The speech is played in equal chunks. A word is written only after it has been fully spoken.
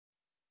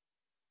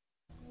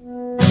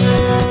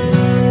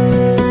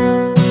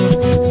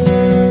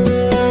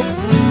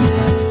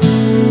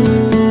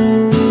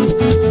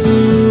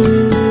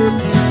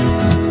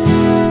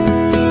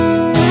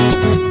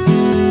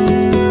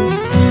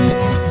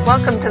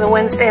the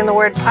Wednesday in the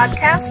Word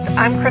podcast.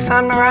 I'm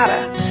Krisan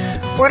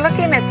Murata. We're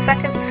looking at 2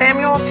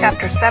 Samuel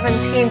chapter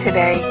 17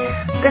 today.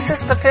 This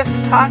is the fifth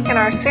talk in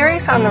our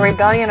series on the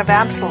rebellion of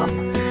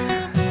Absalom.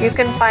 You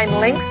can find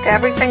links to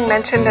everything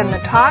mentioned in the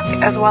talk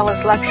as well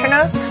as lecture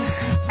notes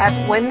at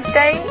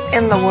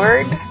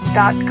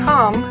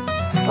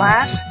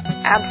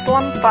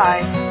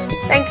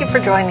wednesdayintheword.com/Absalom5. Thank you for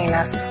joining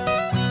us.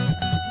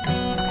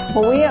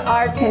 Well, we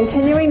are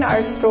continuing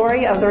our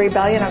story of the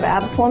rebellion of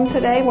Absalom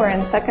today. We're in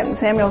 2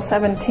 Samuel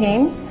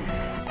 17,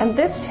 and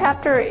this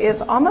chapter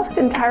is almost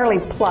entirely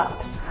plot.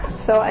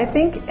 So I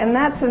think in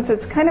that sense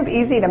it's kind of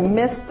easy to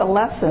miss the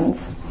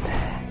lessons.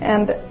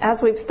 And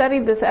as we've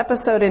studied this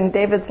episode in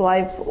David's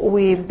life,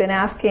 we've been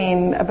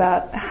asking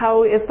about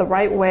how is the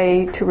right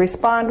way to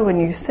respond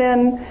when you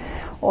sin,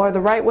 or the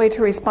right way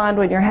to respond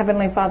when your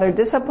Heavenly Father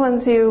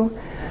disciplines you.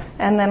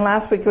 And then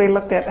last week we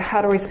looked at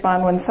how to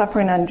respond when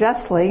suffering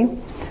unjustly.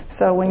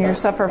 So when you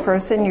suffer for a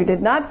sin you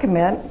did not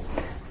commit.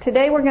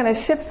 Today we're going to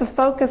shift the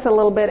focus a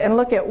little bit and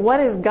look at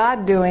what is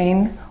God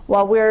doing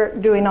while we're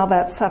doing all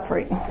that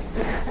suffering.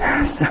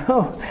 So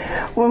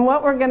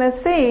what we're going to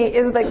see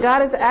is that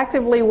God is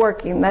actively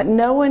working, that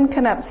no one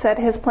can upset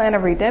His plan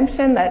of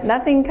redemption, that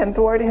nothing can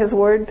thwart His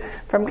word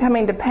from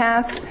coming to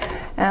pass,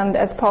 and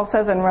as Paul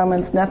says in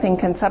Romans, nothing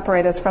can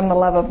separate us from the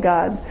love of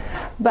God.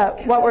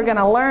 But what we're going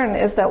to learn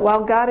is that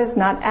while God is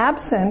not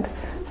absent,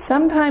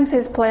 sometimes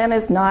His plan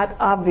is not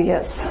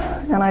obvious,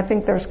 and I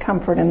think there's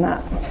comfort in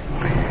that.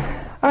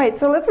 All right,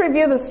 so let's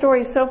review the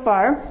story so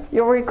far.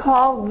 You'll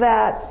recall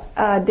that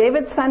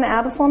David's son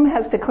Absalom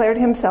has declared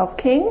himself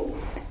king,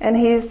 and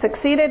he's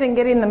succeeded in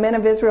getting the men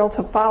of Israel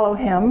to follow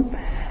him,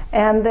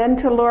 and then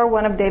to lure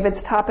one of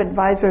David's top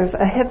advisors,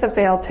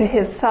 Ahithophel, to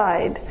his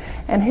side.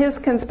 And his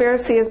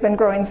conspiracy has been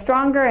growing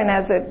stronger, and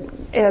as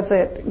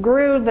it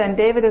grew, then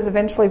David is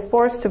eventually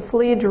forced to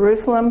flee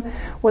Jerusalem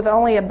with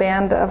only a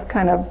band of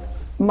kind of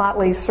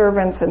motley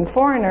servants and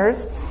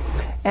foreigners.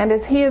 And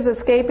as he is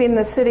escaping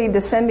the city,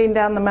 descending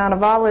down the Mount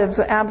of Olives,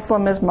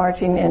 Absalom is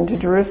marching into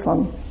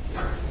Jerusalem.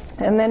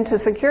 And then to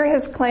secure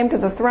his claim to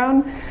the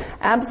throne,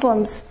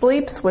 Absalom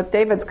sleeps with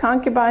David's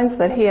concubines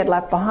that he had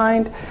left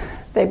behind.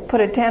 They put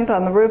a tent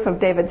on the roof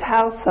of David's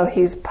house, so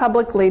he's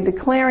publicly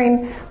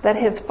declaring that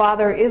his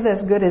father is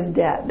as good as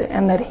dead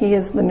and that he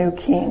is the new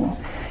king.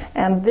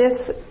 And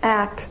this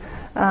act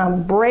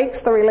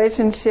breaks the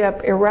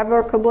relationship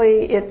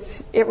irrevocably.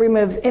 It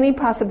removes any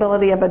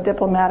possibility of a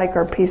diplomatic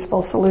or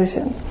peaceful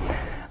solution.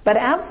 But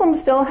Absalom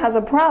still has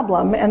a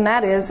problem, and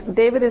that is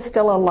David is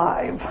still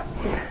alive.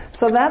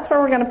 So that's where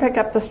we're going to pick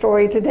up the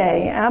story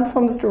today.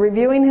 Absalom's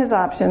reviewing his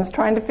options,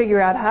 trying to figure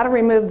out how to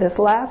remove this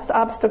last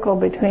obstacle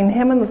between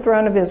him and the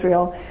throne of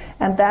Israel,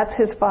 and that's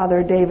his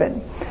father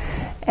David.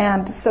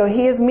 And so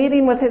he is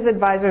meeting with his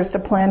advisors to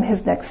plan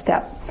his next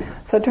step.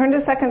 So turn to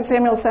 2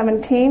 Samuel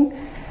 17.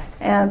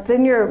 And it's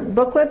in your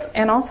booklets,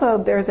 and also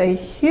there's a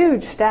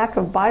huge stack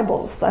of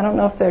Bibles. I don't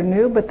know if they're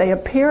new, but they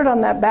appeared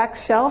on that back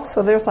shelf,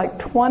 so there's like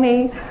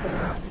 20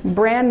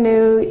 brand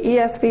new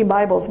ESV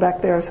Bibles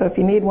back there. So if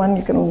you need one,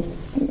 you can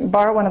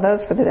borrow one of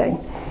those for the day.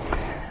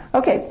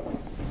 Okay,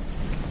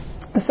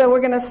 so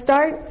we're going to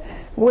start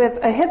with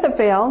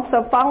Ahithophel.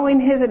 So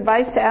following his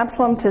advice to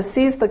Absalom to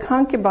seize the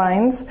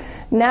concubines,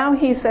 now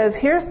he says,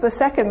 here's the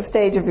second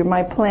stage of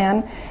my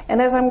plan.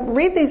 And as I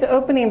read these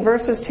opening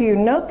verses to you,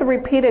 note the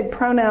repeated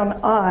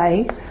pronoun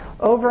I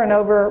over and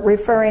over,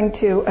 referring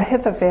to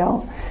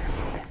Ahithophel.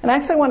 And I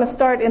actually want to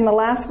start in the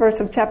last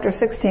verse of chapter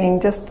 16,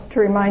 just to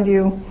remind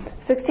you.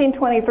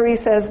 16:23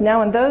 says,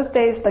 Now in those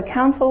days the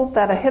counsel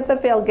that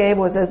Ahithophel gave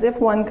was as if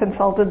one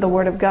consulted the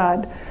word of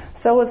God.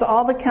 So was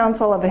all the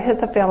counsel of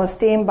Ahithophel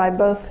esteemed by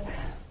both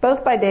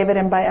by David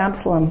and by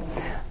Absalom.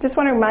 Just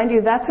want to remind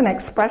you, that's an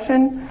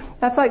expression.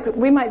 That's like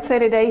we might say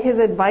today, his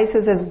advice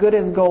is as good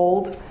as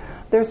gold.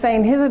 They're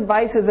saying his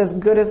advice is as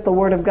good as the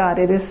Word of God.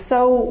 It is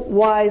so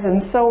wise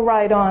and so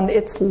right on.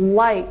 It's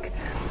like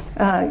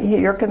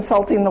you're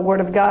consulting the Word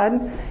of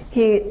God.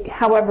 He,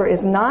 however,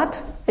 is not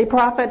a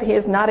prophet. He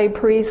is not a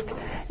priest,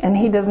 and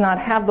he does not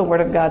have the Word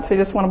of God. So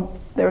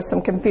there's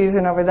some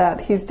confusion over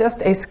that. He's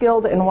just a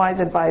skilled and wise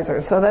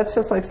advisor. So that's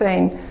just like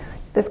saying,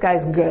 this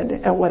guy's good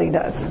at what he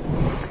does.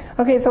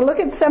 Okay, so look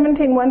at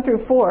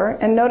 17:1-4,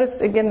 and notice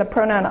again the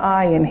pronoun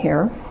I in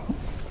here.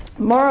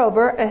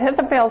 Moreover,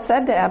 Ahithophel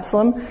said to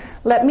Absalom,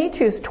 Let me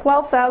choose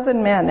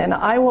 12,000 men, and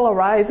I will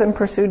arise and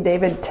pursue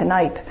David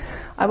tonight.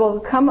 I will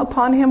come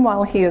upon him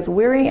while he is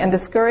weary and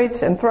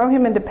discouraged and throw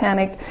him into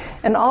panic,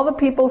 and all the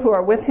people who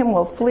are with him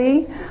will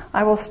flee.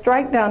 I will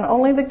strike down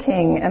only the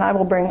king, and I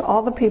will bring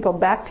all the people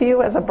back to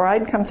you as a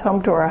bride comes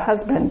home to her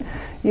husband.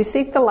 You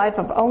seek the life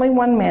of only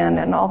one man,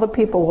 and all the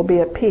people will be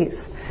at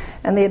peace.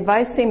 And the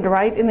advice seemed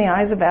right in the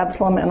eyes of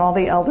Absalom and all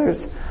the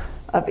elders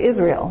of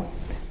Israel.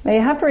 Now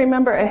you have to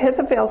remember,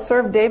 Ahithophel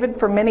served David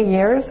for many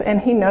years,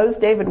 and he knows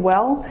David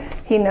well.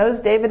 He knows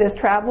David is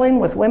traveling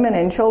with women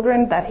and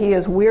children, that he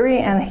is weary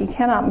and he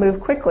cannot move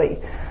quickly.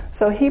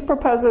 So he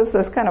proposes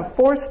this kind of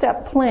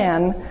 4-step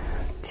plan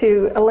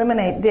to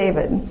eliminate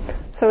David.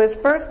 So his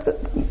first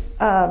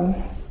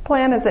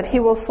plan is that he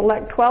will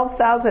select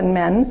 12,000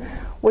 men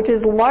which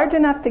is large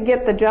enough to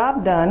get the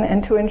job done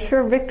and to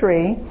ensure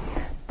victory,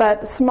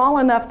 but small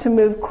enough to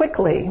move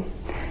quickly.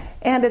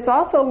 And it's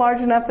also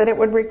large enough that it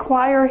would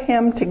require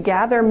him to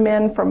gather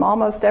men from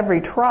almost every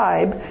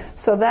tribe,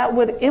 so that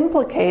would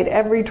implicate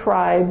every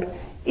tribe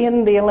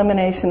in the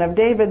elimination of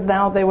David.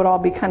 Now they would all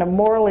be kind of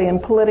morally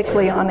and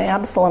politically on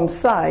Absalom's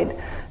side.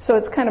 So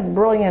it's kind of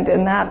brilliant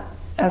in that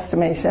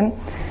estimation.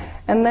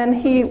 And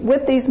then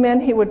with these men,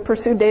 he would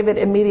pursue David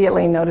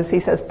immediately. Notice he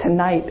says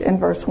tonight in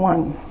verse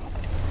 1.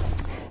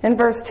 In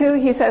verse 2,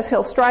 he says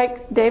he'll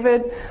strike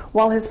David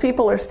while his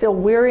people are still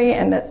weary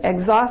and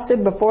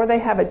exhausted before they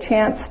have a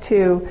chance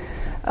to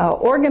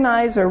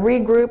organize or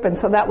regroup, and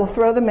so that will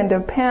throw them into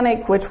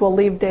panic, which will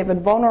leave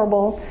David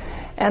vulnerable.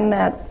 And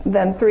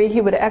then 3, he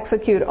would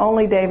execute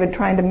only David,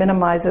 trying to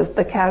minimize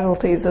the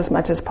casualties as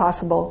much as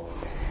possible.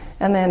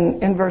 And then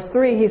in verse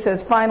 3, he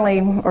says,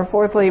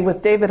 fourthly,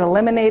 with David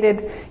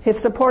eliminated, his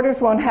supporters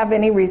won't have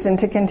any reason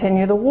to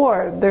continue the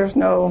war.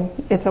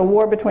 It's a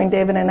war between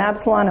David and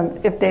Absalom.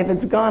 And if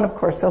David's gone, of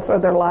course, they'll throw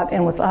their lot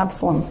in with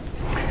Absalom.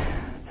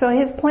 So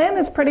his plan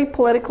is pretty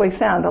politically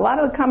sound. A lot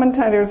of the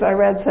commentators I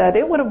read said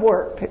it would have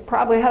worked. It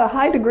probably had a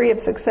high degree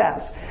of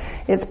success.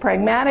 It's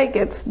pragmatic.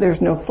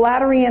 There's no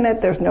flattery in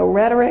it. There's no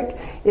rhetoric.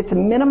 It's a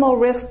minimal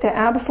risk to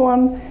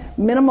Absalom,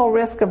 minimal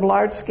risk of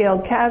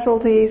large-scale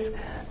casualties.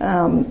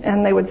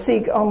 And they would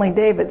seek only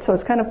David. So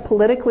it's kind of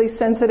politically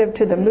sensitive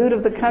to the mood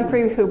of the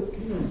country, who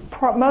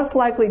most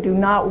likely do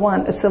not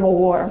want a civil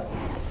war.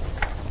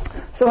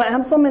 So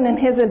Absalom and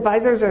his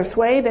advisors are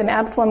swayed, and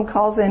Absalom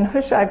calls in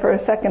Hushai for a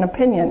second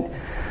opinion.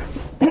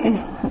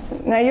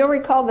 Now you'll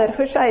recall that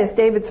Hushai is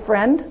David's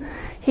friend.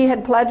 He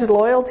had pledged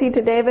loyalty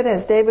to David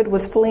as David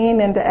was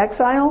fleeing into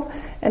exile,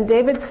 and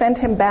David sent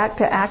him back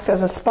to act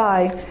as a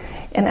spy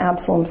in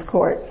Absalom's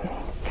court.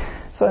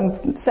 So in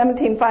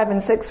 17:5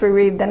 and 6 we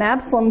read, Then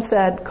Absalom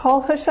said,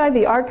 Call Hushai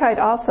the Archite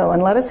also,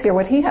 and let us hear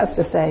what he has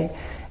to say.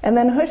 And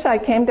then Hushai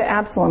came to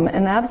Absalom,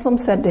 and Absalom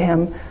said to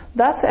him,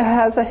 Thus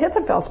has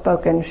Ahithophel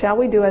spoken. Shall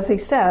we do as he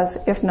says,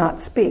 if not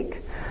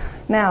speak?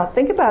 Now,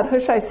 think about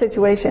Hushai's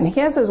situation. He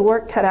has his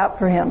work cut out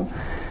for him.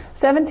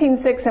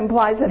 17:6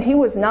 implies that he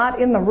was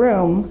not in the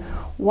room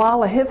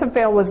while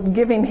Ahithophel was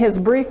giving his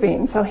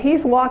briefing. So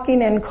he's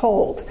walking in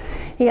cold.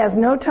 He has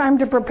no time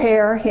to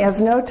prepare. He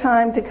has no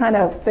time to kind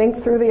of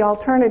think through the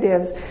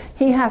alternatives.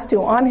 He has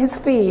to, on his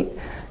feet,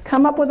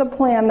 come up with a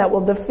plan that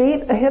will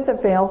defeat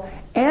Ahithophel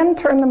and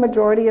turn the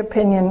majority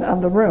opinion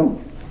of the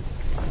room.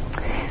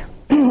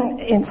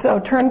 And so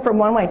turn from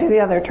one way to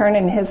the other, turn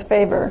in his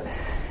favor.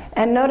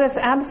 And notice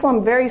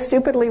Absalom very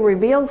stupidly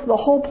reveals the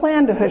whole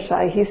plan to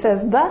Hushai. He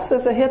says, Thus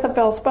has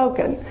Ahithophel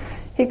spoken.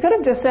 He could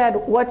have just said,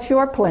 What's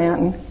your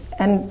plan?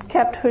 And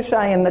kept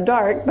Hushai in the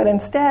dark, but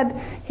instead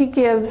he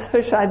gives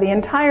Hushai the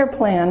entire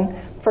plan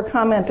for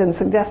comment and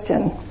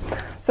suggestion.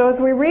 So as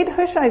we read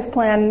Hushai's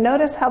plan,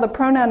 notice how the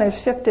pronoun is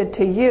shifted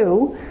to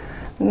you,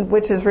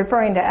 which is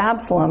referring to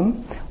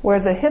Absalom,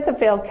 whereas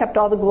Ahithophel kept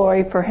all the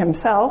glory for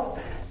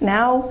himself.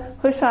 Now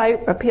Hushai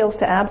appeals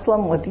to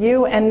Absalom with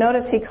you, and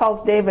notice he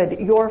calls David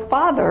your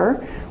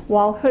father,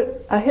 while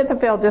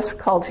Ahithophel just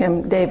called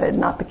him David,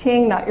 not the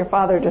king, not your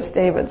father, just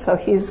David. So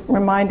he's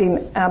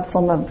reminding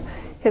Absalom of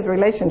his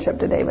relationship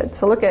to David.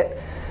 So look at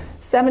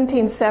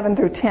 17:7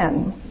 through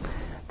 10.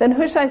 Then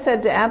Hushai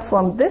said to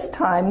Absalom, This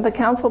time the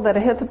counsel that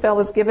Ahithophel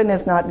has given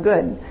is not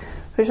good.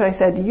 Hushai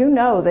said, You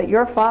know that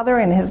your father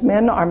and his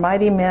men are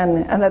mighty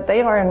men, and that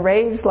they are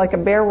enraged like a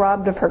bear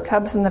robbed of her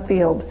cubs in the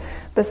field.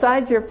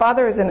 Besides, your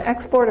father is an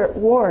expert at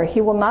war.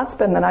 He will not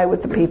spend the night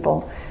with the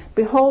people.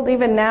 Behold,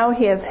 even now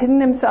he has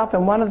hidden himself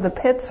in one of the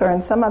pits or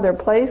in some other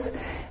place.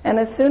 And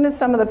as soon as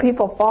some of the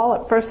people fall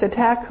at first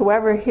attack,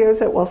 whoever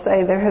hears it will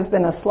say, There has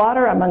been a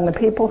slaughter among the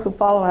people who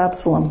follow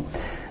Absalom.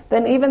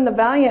 Then even the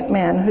valiant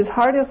man, whose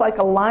heart is like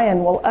a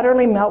lion, will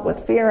utterly melt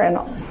with fear. And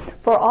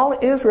for all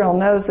Israel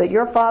knows that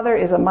your father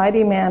is a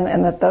mighty man,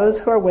 and that those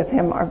who are with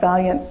him are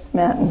valiant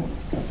men.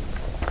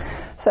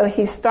 So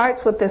he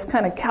starts with this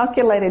kind of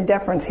calculated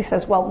deference. He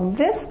says, well,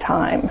 this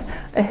time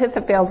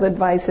Ahithophel's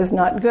advice is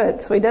not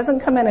good. So he doesn't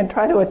come in and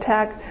try to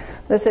attack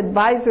this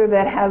advisor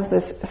that has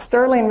this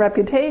sterling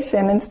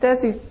reputation.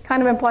 Instead, he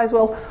kind of implies,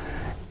 well,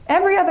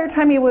 every other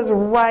time he was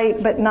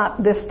right, but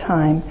not this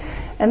time.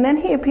 And then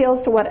he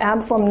appeals to what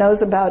Absalom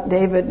knows about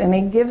David, and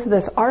he gives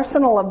this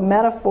arsenal of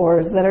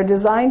metaphors that are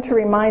designed to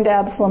remind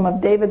Absalom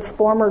of David's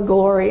former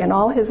glory and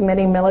all his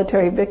many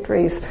military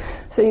victories.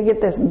 So you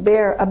get this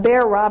a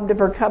bear robbed of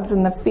her cubs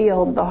in the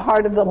field, the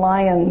heart of the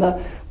lion,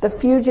 the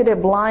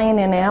fugitive lying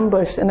in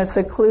ambush in a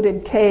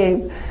secluded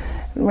cave.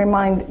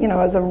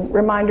 As a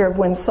reminder of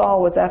when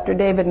Saul was after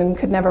David and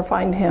could never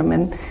find him,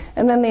 and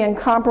then the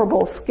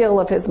incomparable skill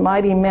of his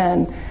mighty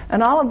men.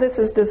 And all of this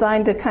is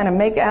designed to kind of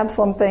make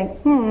Absalom think,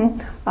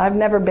 I've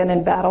never been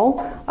in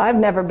battle. I've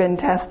never been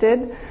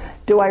tested.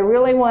 Do I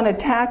really want to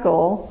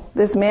tackle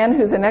this man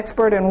who's an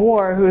expert in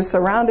war, who's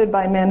surrounded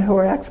by men who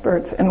are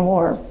experts in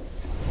war?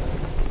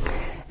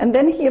 And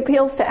then he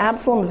appeals to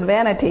Absalom's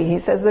vanity. He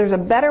says there's a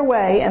better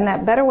way, and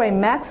that better way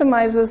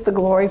maximizes the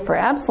glory for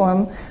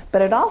Absalom,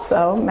 but it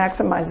also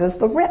maximizes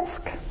the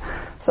risk.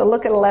 So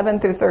look at 11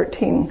 through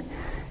 13.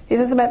 He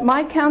says, but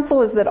my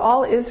counsel is that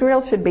all Israel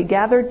should be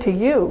gathered to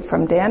you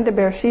from Dan to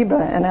Beersheba,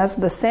 and as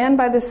the sand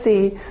by the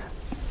sea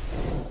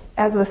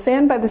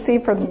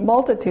for the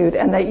multitude,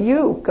 and that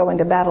you go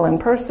into battle in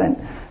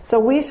person. So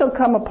we shall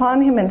come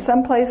upon him in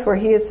some place where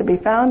he is to be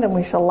found, and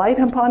we shall light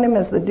upon him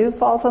as the dew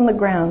falls on the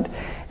ground.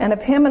 And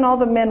of him and all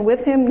the men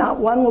with him, not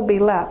one will be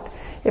left.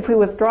 If he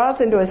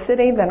withdraws into a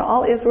city, then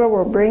all Israel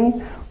will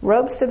bring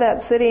ropes to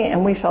that city,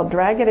 and we shall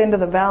drag it into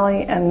the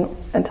valley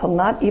until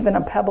not even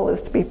a pebble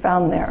is to be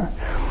found there.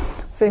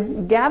 So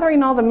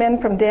gathering all the men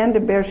from Dan to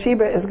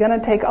Beersheba is going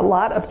to take a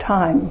lot of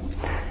time.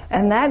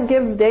 And that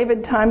gives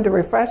David time to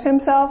refresh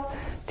himself,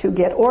 to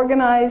get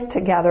organized,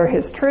 to gather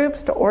his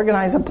troops, to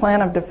organize a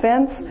plan of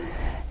defense.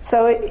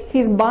 So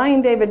he's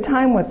buying David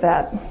time with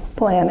that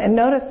plan. And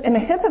notice in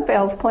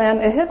Ahithophel's plan,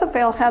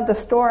 Ahithophel had the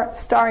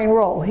starring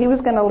role. He was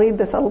going to lead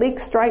this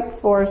elite strike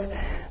force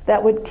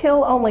that would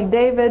kill only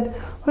David.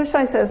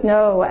 Hushai says,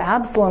 no,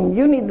 Absalom,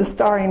 you need the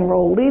starring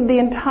role. Lead the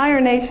entire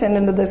nation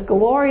into this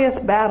glorious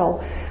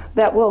battle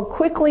that will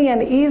quickly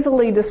and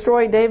easily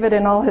destroy David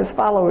and all his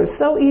followers.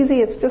 So easy,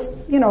 it's just,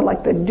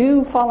 like the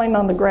dew falling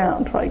on the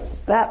ground. Right?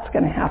 That's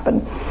going to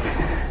happen.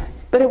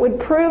 But it would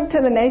prove to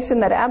the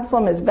nation that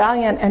Absalom is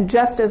valiant and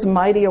just as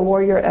mighty a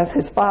warrior as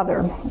his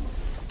father.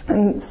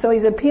 And so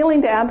he's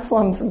appealing to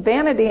Absalom's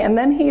vanity, and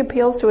then he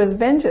appeals to his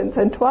vengeance.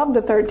 In 12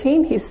 to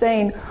 13, he's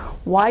saying,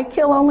 why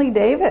kill only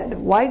David?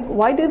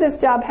 Why do this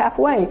job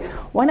halfway?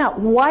 Why not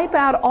wipe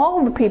out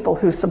all the people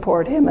who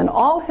support him and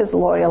all his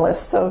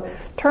loyalists? So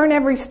turn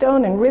every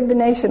stone and rid the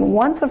nation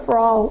once and for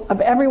all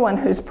of everyone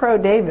who's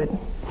pro-David.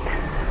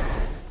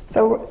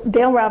 So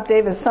Dale Ralph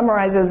Davis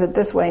summarizes it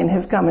this way in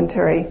his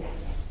commentary.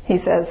 He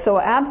says,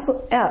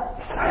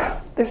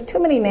 there's too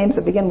many names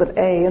that begin with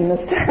A in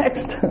this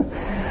text.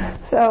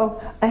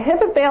 So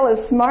Ahithophel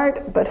is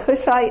smart, but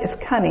Hushai is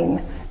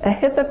cunning.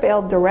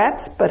 Ahithophel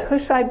directs, but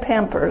Hushai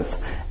pampers.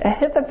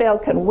 Ahithophel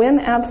can win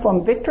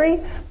Absalom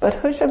victory, but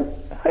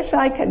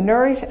Hushai can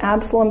nourish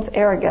Absalom's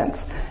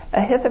arrogance.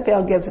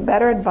 Ahithophel gives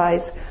better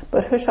advice,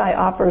 but Hushai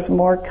offers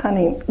more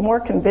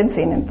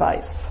convincing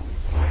advice.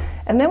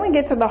 And then we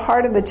get to the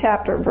heart of the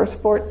chapter, verse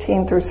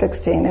 14 through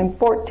 16. And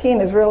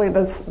 14 is really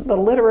the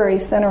literary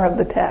center of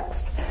the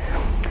text.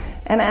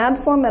 And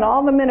Absalom and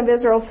all the men of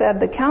Israel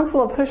said, the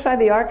counsel of Hushai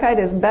the Archite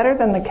is better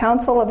than the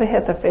counsel of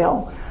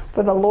Ahithophel.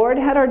 For the Lord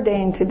had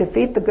ordained to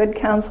defeat the good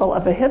counsel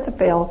of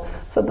Ahithophel,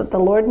 so that the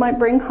Lord might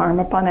bring harm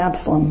upon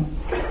Absalom.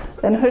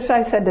 Then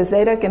Hushai said to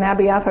Zadok and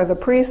Abiathar the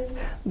priest,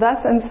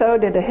 thus and so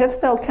did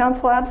Ahithophel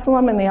counsel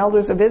Absalom and the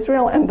elders of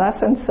Israel, and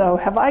thus and so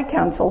have I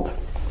counseled.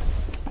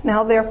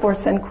 Now therefore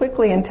send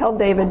quickly and tell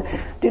David,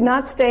 do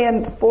not stay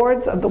in the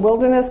fords of the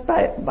wilderness,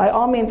 by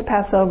all means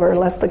pass over,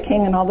 lest the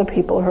king and all the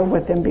people who are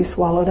with him be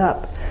swallowed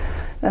up.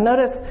 Now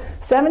notice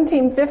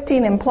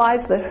 17:15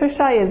 implies that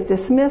Hushai is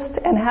dismissed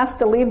and has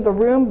to leave the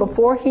room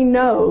before he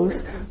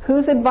knows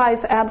whose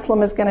advice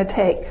Absalom is going to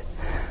take.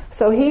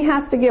 So he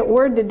has to get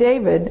word to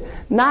David,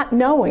 not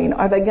knowing,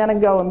 are they going to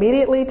go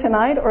immediately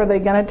tonight or are they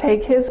going to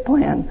take his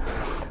plan?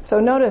 So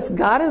notice,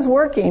 God is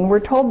working. We're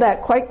told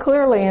that quite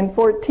clearly in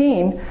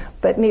 14,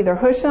 but neither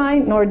Hushai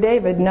nor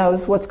David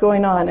knows what's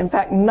going on. In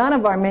fact, none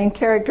of our main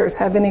characters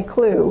have any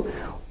clue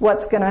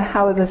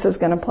how this is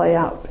going to play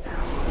out.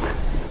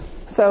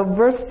 So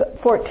verse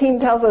 14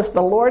 tells us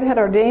the Lord had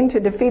ordained to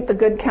defeat the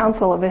good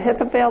counsel of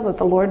Ahithophel, that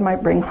the Lord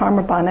might bring harm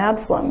upon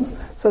Absalom.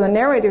 So the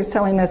narrator is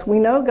telling us, we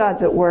know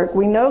God's at work,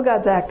 we know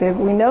God's active,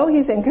 we know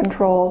He's in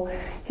control.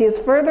 He is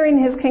furthering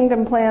His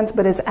kingdom plans,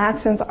 but His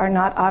actions are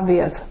not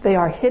obvious. They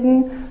are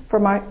hidden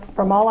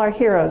from all our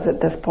heroes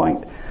at this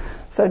point.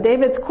 So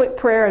David's quick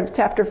prayer of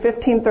chapter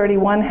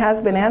 15:31 has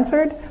been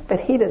answered,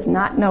 but he does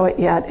not know it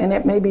yet, and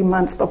it may be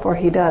months before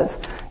he does.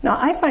 Now,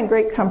 I find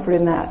great comfort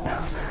in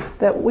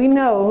that we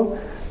know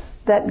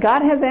that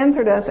God has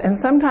answered us, and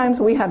sometimes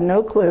we have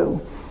no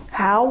clue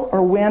how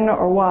or when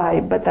or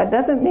why, but that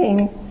doesn't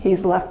mean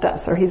He's left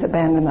us or He's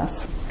abandoned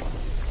us.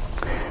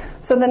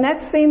 So the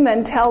next scene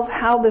then tells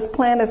how this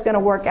plan is going to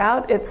work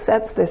out. It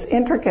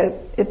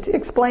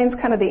explains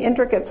kind of the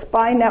intricate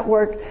spy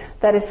network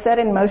that is set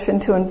in motion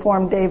to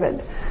inform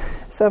David.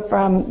 So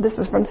this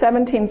is from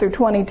 17 through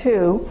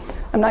 22.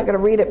 I'm not going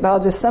to read it, but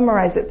I'll just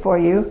summarize it for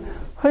you.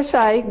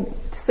 Hushai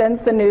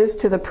sends the news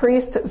to the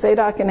priests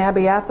Zadok and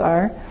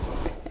Abiathar,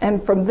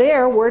 and from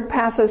there, word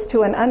passes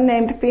to an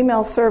unnamed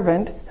female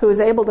servant who is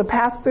able to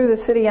pass through the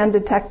city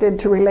undetected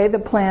to relay the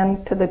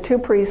plan to the two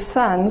priests'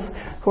 sons,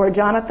 who are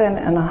Jonathan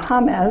and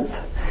Ahimaaz.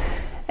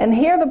 And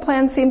here the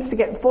plan seems to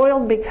get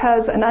foiled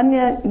because an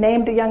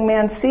unnamed young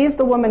man sees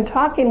the woman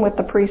talking with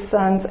the priest's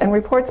sons and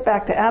reports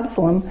back to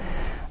Absalom.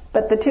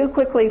 But the two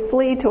quickly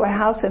flee to a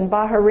house in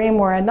Bahurim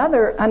where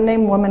another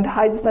unnamed woman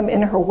hides them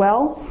in her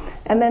well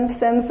and then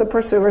sends the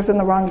pursuers in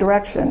the wrong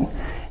direction.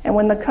 And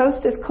when the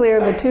coast is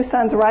clear, the two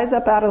sons rise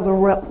up out of the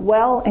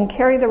well and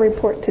carry the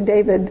report to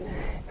David,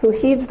 who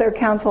heeds their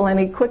counsel, and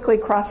he quickly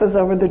crosses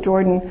over the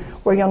Jordan,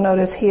 where you'll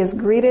notice he is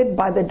greeted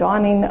by the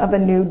dawning of a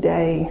new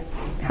day.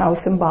 How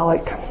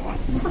symbolic.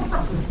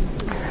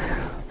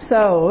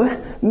 So,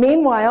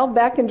 meanwhile,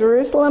 back in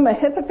Jerusalem,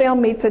 Ahithophel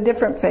meets a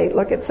different fate.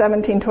 Look at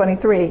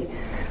 17:23.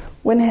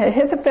 When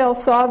Ahithophel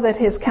saw that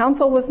his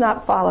counsel was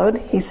not followed,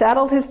 he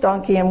saddled his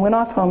donkey and went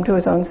off home to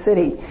his own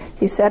city.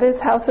 He set his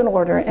house in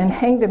order and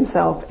hanged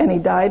himself, and he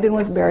died and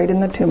was buried in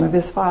the tomb of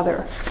his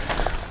father.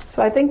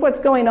 So I think what's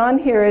going on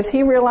here is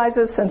he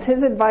realizes since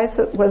his advice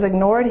was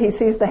ignored, he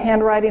sees the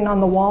handwriting on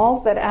the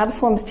wall that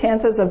Absalom's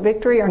chances of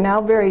victory are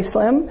now very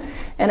slim.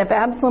 And if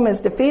Absalom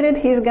is defeated,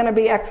 he's going to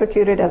be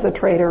executed as a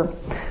traitor.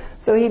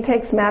 So he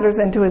takes matters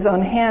into his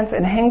own hands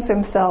and hangs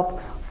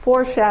himself,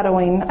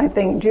 foreshadowing, I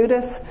think,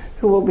 Judas,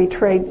 who will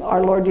betray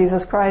our Lord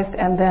Jesus Christ,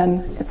 and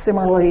then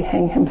similarly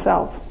hang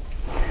himself.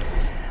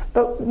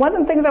 But one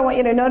of the things I want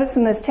you to notice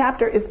in this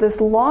chapter is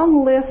this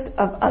long list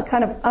of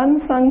kind of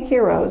unsung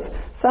heroes,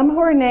 some who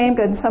are named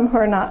and some who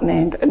are not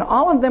named. And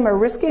all of them are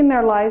risking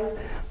their life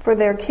for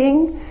their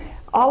king.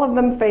 All of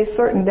them face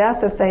certain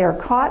death if they are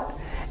caught,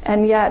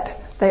 and yet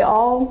they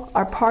all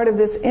are part of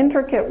this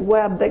intricate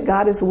web that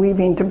God is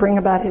weaving to bring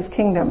about his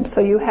kingdom.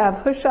 So you have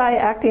Hushai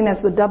acting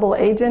as the double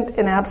agent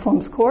in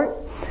Absalom's court.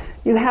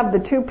 You have the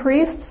two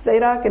priests,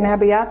 Zadok and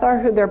Abiathar,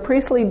 who their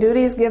priestly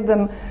duties give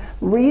them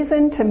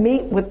reason to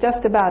meet with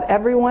just about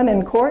everyone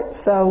in court,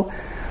 so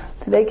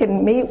they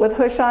can meet with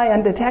Hushai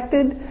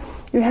undetected.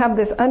 You have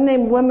this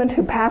unnamed woman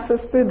who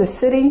passes through the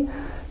city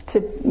to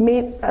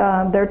meet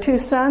their two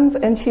sons,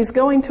 and she's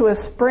going to a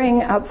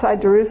spring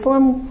outside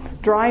Jerusalem.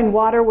 Drawing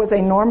water was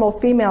a normal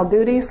female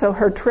duty, so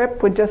her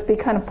trip would just be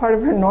kind of part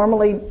of her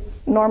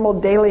normal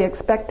daily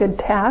expected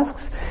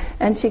tasks,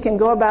 and she can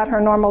go about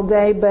her normal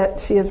day, but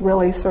she is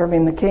really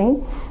serving the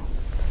king.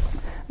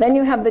 Then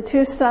you have the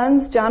two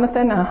sons,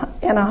 Jonathan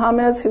and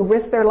Ahimaaz, who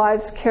risked their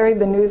lives to carry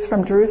the news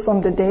from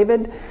Jerusalem to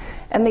David,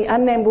 and the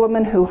unnamed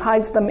woman who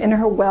hides them in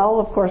her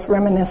well, of course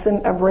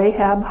reminiscent of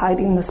Rahab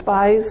hiding the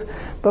spies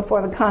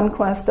before the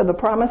conquest of the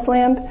Promised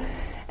Land.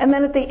 And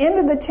then at the end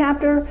of the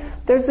chapter,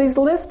 there's these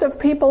list of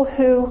people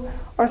who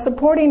are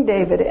supporting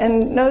David.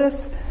 And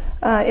notice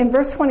in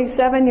verse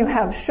 27, you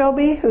have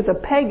Shobi, who's a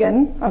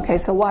pagan. Okay,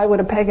 so why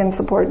would a pagan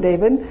support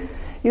David?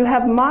 You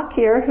have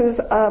Machir, who's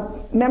a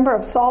member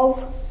of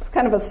Saul's,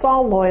 kind of a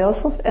Saul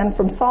loyalist and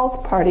from Saul's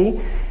party.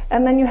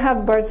 And then you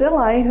have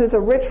Barzillai, who's a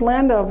rich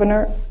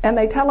landowner, and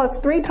they tell us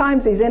 3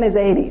 times he's in his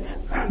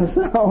 80s.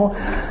 So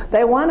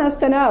they want us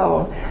to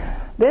know.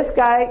 This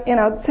guy,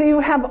 so you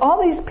have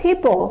all these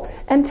people,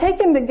 and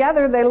taken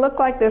together, they look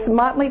like this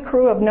motley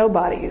crew of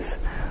nobodies.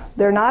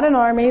 They're not an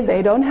army.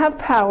 They don't have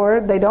power.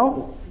 They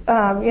don't,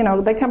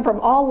 they come from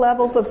all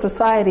levels of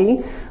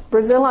society.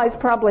 Barzillai is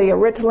probably a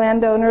rich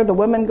landowner. The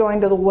woman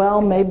going to the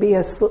well may be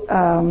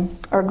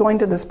or going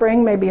to the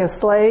spring may be a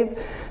slave.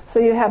 So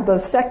you have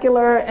both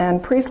secular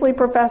and priestly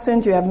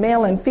professions. You have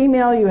male and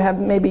female. You have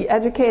maybe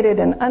educated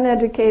and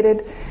uneducated.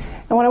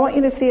 And what I want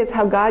you to see is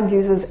how God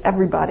uses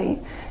everybody.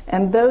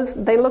 And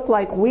they look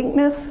like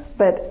weakness,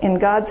 but in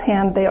God's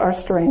hand they are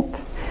strength.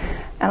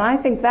 And I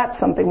think that's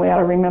something we ought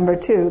to remember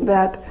too,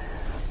 that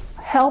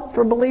help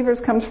for believers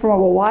comes from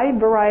a wide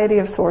variety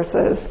of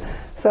sources.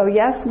 So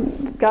yes,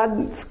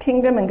 God's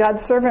kingdom and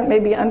God's servant may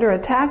be under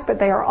attack, but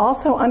they are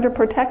also under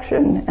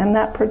protection, and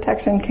that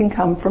protection can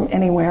come from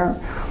anywhere.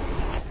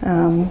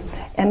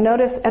 And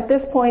notice at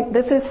this point,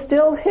 this is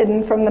still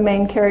hidden from the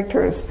main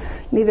characters.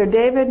 Neither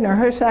David nor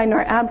Hushai nor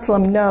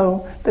Absalom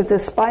know that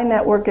this spy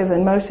network is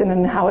in motion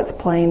and how it's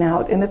playing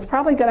out. And it's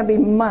probably going to be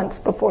months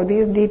before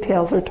these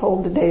details are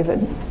told to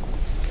David.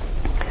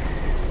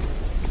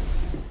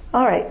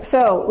 All right,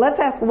 so let's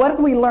ask, what have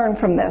we learned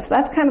from this?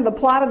 That's kind of the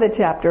plot of the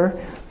chapter.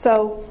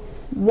 So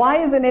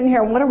why is it in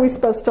here? What are we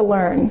supposed to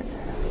learn?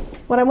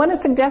 What I want to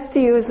suggest to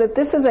you is that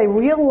this is a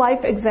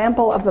real-life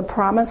example of the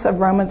promise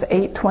of Romans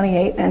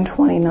 8:28 and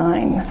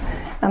 29.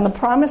 And the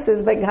promise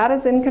is that God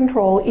is in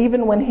control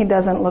even when he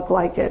doesn't look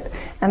like it.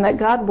 And that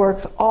God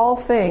works all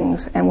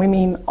things, and we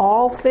mean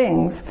all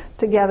things,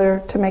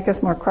 together to make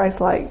us more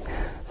Christ-like.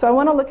 So I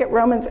want to look at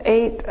Romans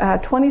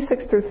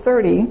 8:26 through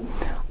 30.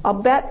 I'll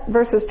bet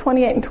verses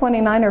 28 and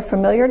 29 are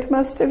familiar to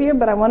most of you,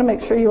 but I want to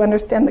make sure you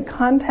understand the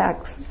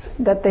context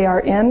that they are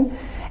in.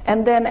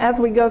 And then as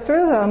we go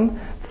through them,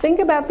 think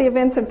about the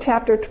events of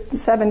chapter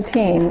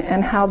 17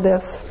 and how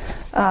this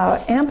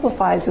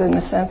amplifies it in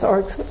a sense,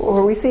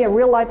 or we see a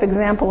real-life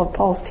example of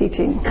Paul's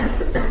teaching.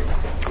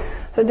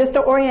 So just to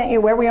orient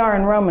you where we are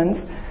in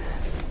Romans,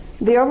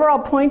 the overall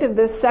point of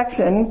this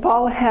section,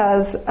 Paul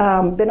has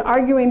been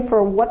arguing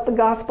for what the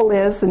gospel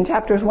is in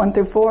chapters 1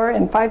 through 4,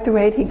 and 5 through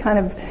 8 he kind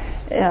of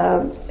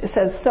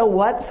says, so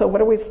what? So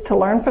what are we to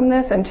learn from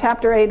this? And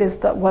chapter 8 is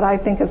what I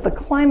think is the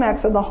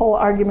climax of the whole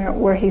argument,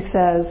 where he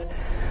says,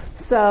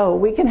 so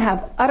we can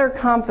have utter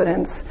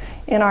confidence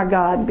in our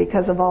God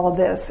because of all of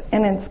this.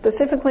 And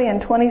specifically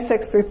in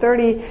 26 through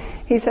 30,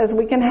 he says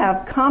we can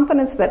have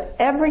confidence that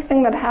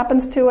everything that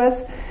happens to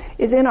us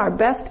is in our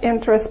best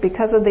interest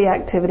because of the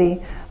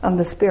activity of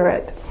the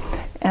Spirit.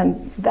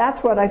 And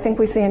that's what I think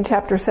we see in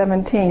chapter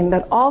 17,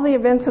 that all the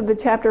events of the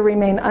chapter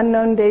remain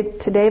unknown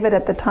to David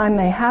at the time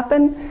they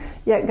happen,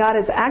 yet God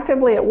is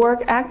actively at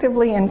work,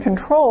 actively in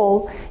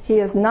control. He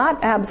is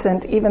not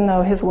absent, even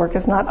though his work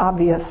is not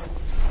obvious.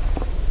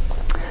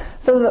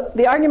 So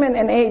the argument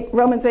in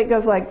Romans 8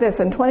 goes like this.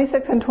 In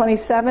 26 and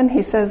 27,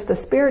 he says the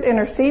Spirit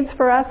intercedes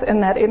for us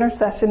and that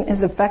intercession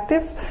is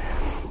effective.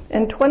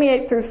 In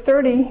 28 through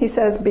 30, he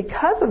says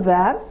because of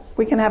that,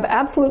 we can have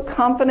absolute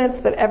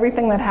confidence that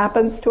everything that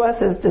happens to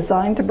us is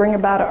designed to bring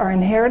about our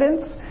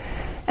inheritance.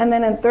 And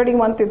then in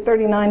 31 through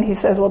 39, he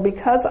says, well,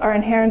 because our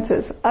inheritance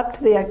is up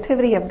to the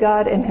activity of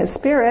God in His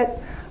Spirit,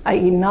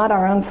 i.e. not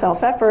our own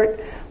self-effort,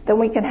 then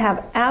we can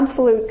have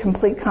absolute,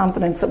 complete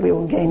confidence that we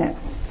will gain it.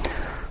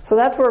 So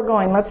that's where we're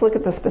going. Let's look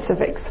at the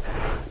specifics.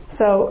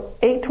 So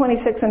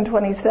 8:26 and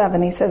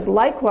 27, he says,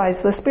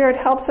 likewise, the Spirit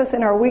helps us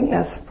in our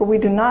weakness, for we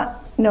do not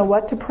know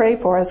what to pray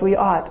for as we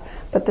ought,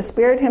 but the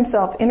Spirit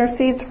Himself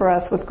intercedes for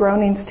us with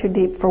groanings too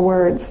deep for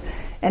words.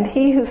 And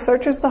He who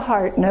searches the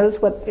heart knows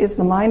what is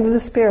the mind of the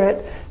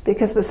Spirit,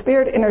 because the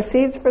Spirit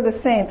intercedes for the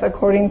saints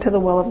according to the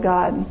will of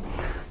God.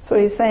 So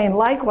he's saying,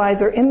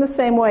 likewise, or in the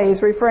same way,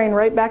 he's referring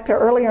right back to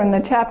earlier in the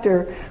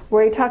chapter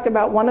where he talked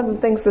about one of the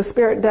things the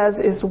Spirit does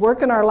is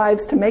work in our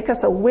lives to make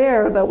us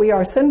aware that we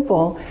are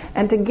sinful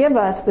and to give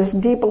us this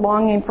deep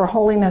longing for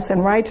holiness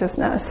and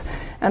righteousness,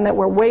 and that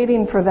we're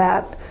waiting for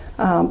that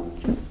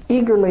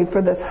eagerly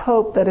for this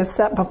hope that is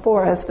set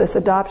before us, this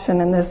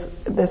adoption and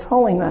this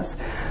holiness.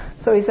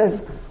 So he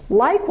says,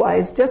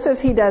 likewise, just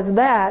as He does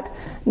that,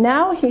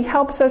 now He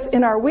helps us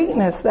in our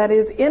weakness, that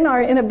is, in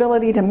our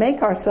inability to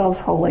make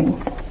ourselves holy.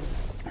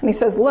 And he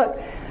says, look,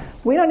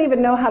 we don't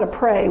even know how to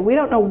pray. We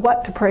don't know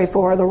what to pray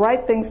for, the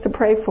right things to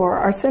pray for.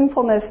 Our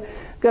sinfulness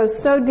goes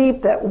so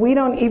deep that we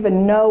don't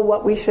even know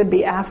what we should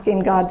be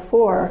asking God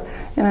for.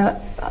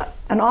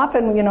 And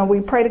often,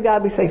 we pray to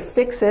God, we say,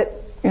 fix it.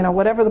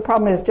 Whatever the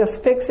problem is,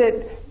 just fix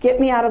it. Get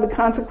me out of the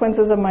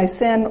consequences of my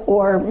sin,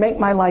 or make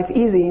my life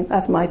easy.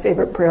 That's my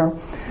favorite prayer.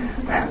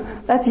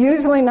 That's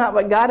usually not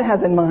what God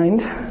has in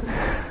mind,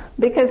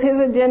 because His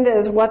agenda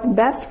is what's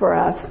best for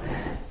us.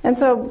 And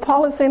so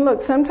Paul is saying,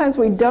 look, sometimes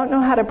we don't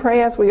know how to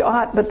pray as we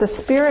ought, but the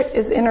Spirit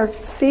is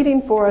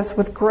interceding for us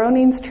with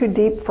groanings too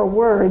deep for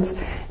words.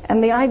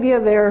 And the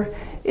idea there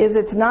is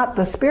it's not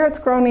the Spirit's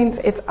groanings,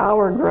 it's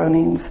our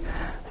groanings.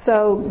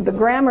 So the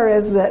grammar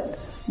is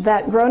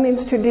that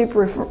groanings too deep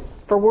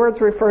for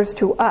words refers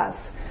to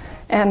us.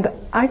 And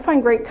I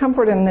find great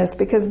comfort in this,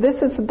 because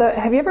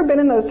have you ever been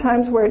in those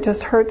times where it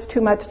just hurts too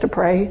much to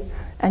pray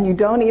and you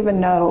don't even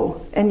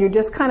know, and you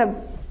just kind of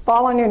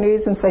fall on your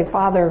knees and say,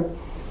 Father,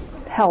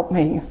 help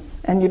me,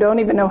 and you don't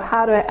even know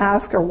how to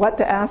ask or what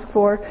to ask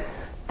for?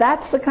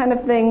 That's the kind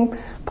of thing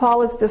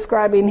Paul is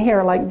describing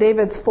here, like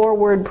David's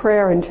 4-word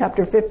prayer in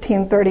chapter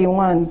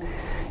 15:31.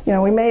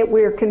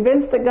 We are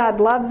convinced that God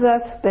loves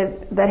us,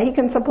 that He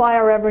can supply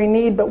our every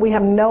need, but we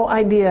have no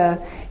idea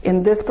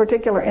in this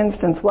particular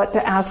instance what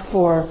to ask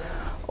for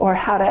or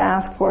how to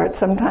ask for it.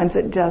 Sometimes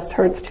it just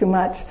hurts too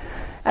much.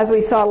 As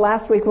we saw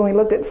last week when we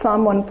looked at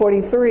Psalm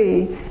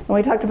 143, and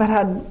we talked about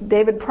how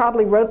David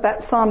probably wrote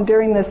that psalm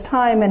during this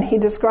time, and he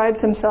describes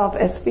himself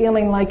as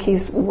feeling like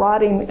he's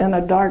rotting in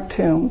a dark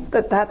tomb,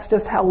 that's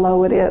just how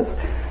low it is.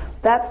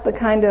 That's the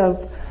kind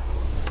of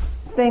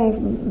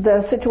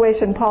the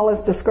situation Paul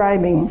is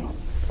describing.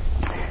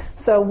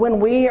 So when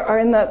we are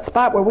in that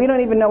spot where we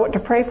don't even know what to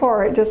pray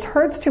for, or it just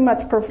hurts too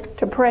much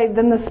to pray,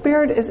 then the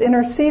Spirit is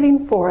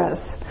interceding for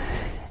us.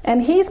 And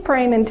He's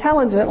praying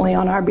intelligently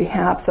on our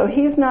behalf. So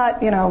He's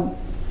not,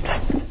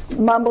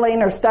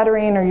 mumbling or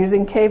stuttering or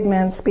using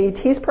caveman speech.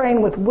 He's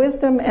praying with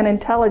wisdom and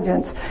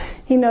intelligence.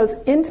 He knows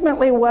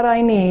intimately what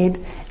I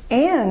need,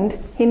 and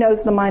He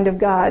knows the mind of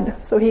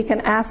God, so He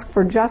can ask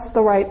for just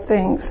the right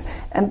things.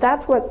 And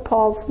that's what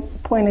Paul's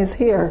point is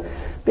here.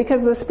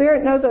 Because the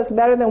Spirit knows us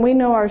better than we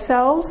know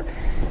ourselves,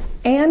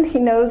 and He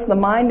knows the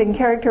mind and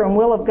character and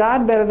will of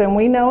God better than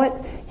we know it,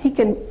 He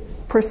can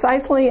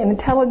precisely and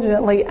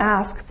intelligently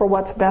ask for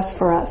what's best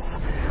for us.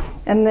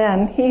 And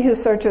then He who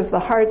searches the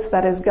hearts,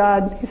 that is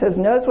God, he says,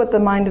 knows what the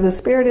mind of the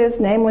Spirit is,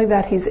 namely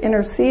that He's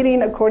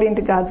interceding according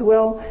to God's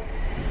will,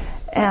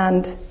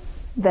 and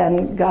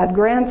then God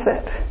grants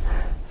it.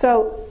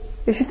 So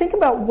if you think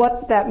about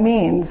what that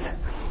means,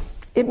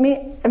 to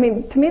me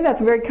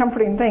that's a very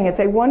comforting thing. It's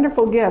a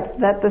wonderful gift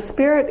that the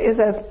Spirit is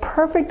as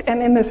perfect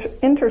an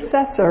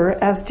intercessor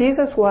as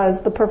Jesus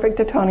was the perfect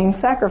atoning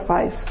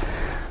sacrifice.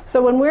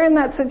 So when we're in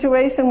that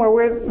situation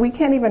where we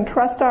can't even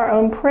trust our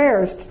own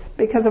prayers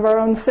because of our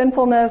own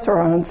sinfulness or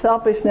our own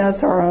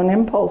selfishness or our own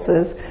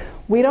impulses,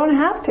 we don't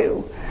have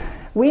to.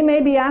 We may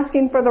be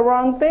asking for the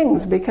wrong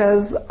things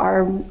because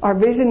our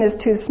vision is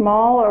too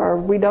small, or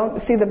we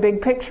don't see the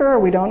big picture, or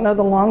we don't know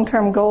the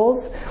long-term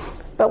goals.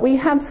 But we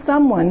have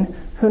someone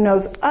who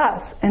knows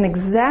us and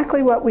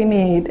exactly what we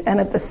need, and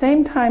at the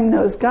same time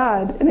knows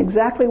God and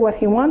exactly what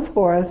He wants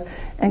for us,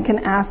 and can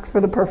ask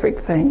for the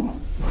perfect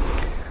thing.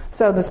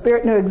 So the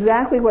Spirit knew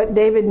exactly what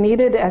David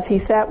needed as he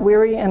sat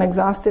weary and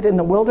exhausted in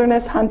the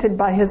wilderness, hunted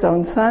by his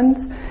own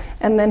sons.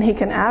 And then he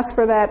can ask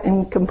for that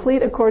in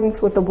complete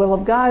accordance with the will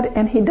of God,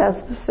 and He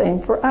does the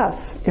same for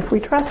us if we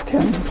trust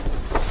Him.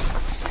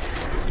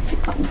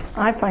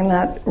 I find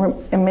that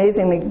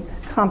amazingly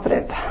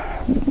confident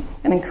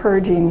and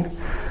encouraging.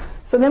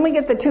 So then we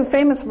get the two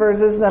famous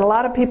verses that a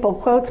lot of people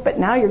quote, but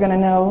now you're going to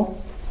know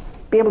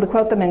be able to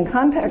quote them in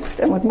context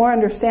and with more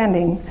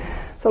understanding.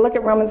 So look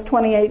at Romans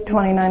 28,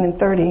 29, and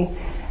 30.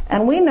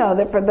 And we know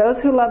that for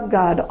those who love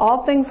God,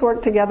 all things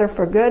work together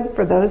for good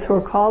for those who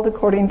are called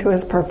according to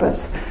his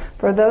purpose.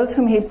 For those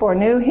whom he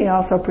foreknew, he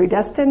also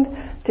predestined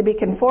to be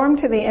conformed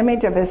to the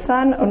image of his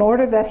Son, in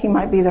order that he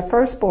might be the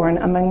firstborn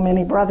among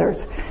many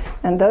brothers.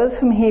 And those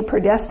whom he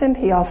predestined,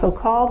 he also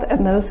called,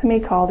 and those whom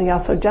he called, he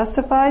also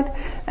justified,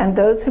 and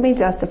those whom he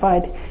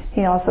justified,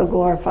 he also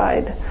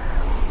glorified.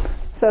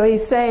 So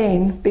he's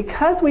saying,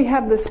 because we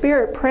have the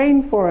Spirit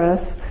praying for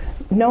us,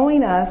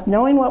 knowing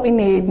what we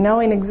need,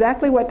 knowing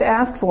exactly what to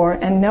ask for,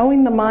 and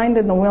knowing the mind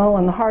and the will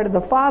and the heart of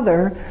the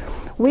Father,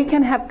 we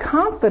can have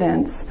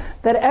confidence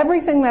that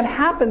everything that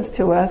happens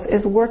to us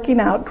is working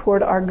out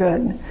toward our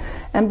good.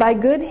 And by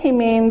good, he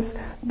means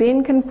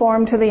being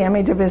conformed to the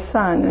image of his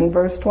Son in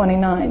verse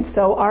 29.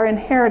 So our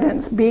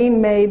inheritance,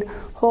 being made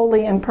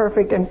holy and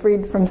perfect and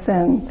freed from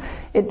sin.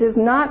 It does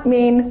not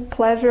mean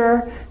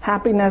pleasure,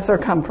 happiness, or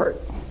comfort.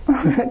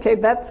 Okay,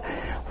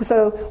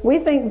 so we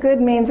think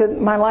good means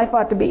that my life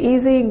ought to be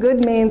easy.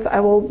 Good means I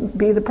will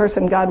be the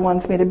person God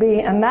wants me to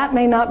be, and that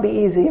may not be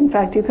easy. In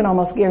fact, you can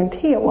almost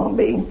guarantee it won't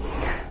be.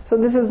 So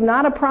this is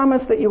not a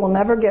promise that you will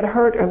never get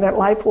hurt or that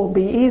life will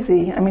be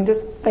easy. I mean,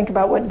 just think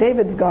about what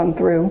David's gone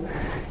through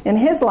in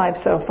his life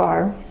so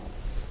far.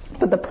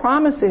 But the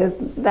promise is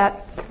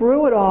that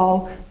through it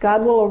all,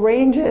 God will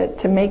arrange it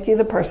to make you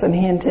the person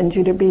he intends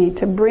you to be,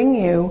 to bring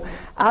you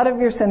out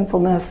of your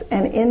sinfulness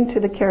and into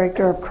the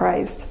character of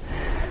Christ.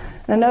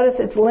 Now notice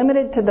it's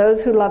limited to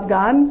those who love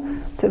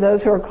God, to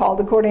those who are called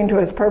according to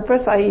his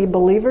purpose, i.e.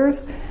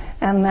 believers,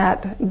 and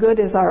that good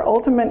is our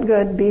ultimate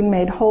good, being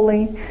made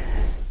holy.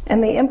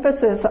 And the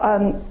emphasis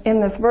in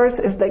this verse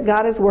is that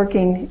God is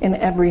working in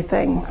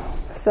everything.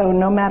 So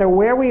no matter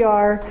where we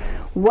are,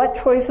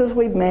 what choices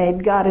we've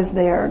made, God is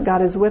there.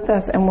 God is with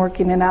us and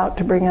working it out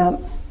to bring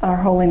out our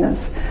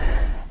holiness.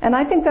 And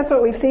I think that's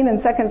what we've seen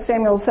in 2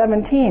 Samuel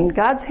 17.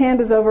 God's hand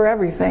is over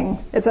everything.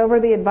 It's over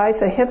the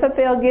advice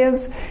Ahithophel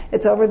gives.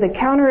 It's over the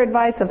counter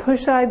advice of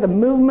Hushai, the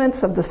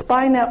movements of the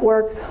spy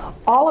network.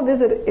 All of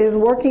it is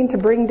working to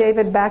bring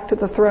David back to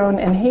the throne,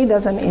 and he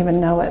doesn't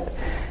even know it.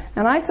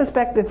 And I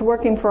suspect it's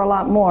working for a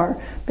lot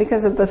more,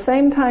 because at the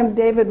same time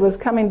David was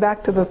coming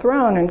back to the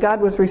throne and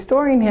God was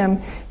restoring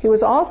him, he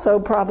was also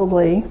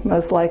probably,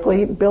 most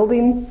likely,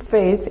 building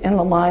faith in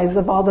the lives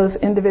of all those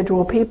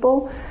individual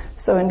people,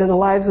 so into the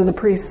lives of the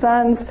priest's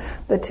sons,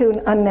 the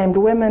two unnamed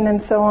women,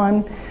 and so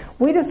on.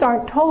 We just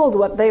aren't told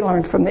what they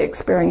learned from the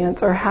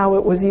experience or how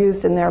it was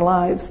used in their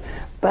lives,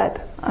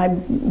 but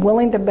I'm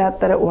willing to bet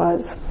that it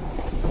was.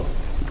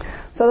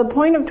 So the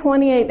point of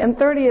 28 and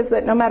 30 is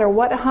that no matter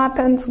what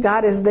happens,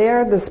 God is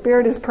there. The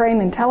Spirit is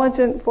praying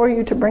intelligent for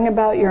you to bring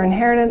about your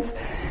inheritance.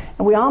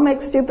 And we all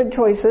make stupid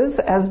choices,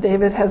 as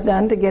David has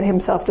done to get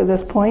himself to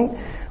this point.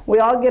 We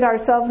all get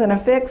ourselves in a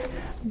fix,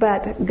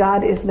 but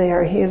God is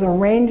there. He is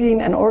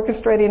arranging and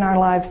orchestrating our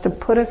lives to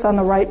put us on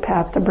the right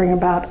path to bring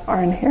about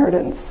our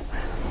inheritance.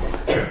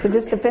 So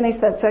just to finish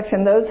that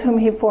section, those whom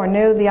he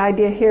foreknew, the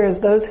idea here is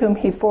those whom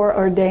he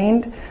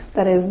foreordained,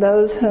 that is,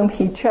 those whom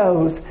he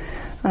chose.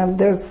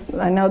 There's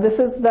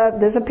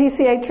a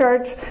PCA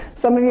church.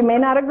 Some of you may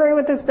not agree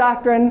with this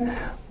doctrine,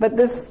 but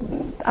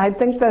I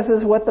think this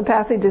is what the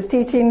passage is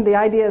teaching. The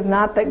idea is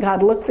not that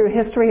God looked through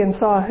history and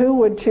saw who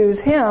would choose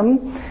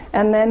him,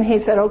 and then he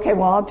said, okay,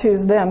 well, I'll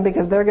choose them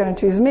because they're going to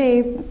choose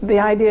me. The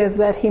idea is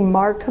that he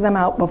marked them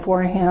out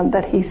beforehand,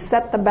 that he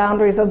set the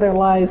boundaries of their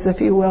lives,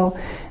 if you will,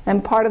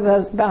 and part of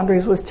those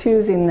boundaries was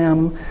choosing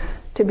them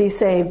to be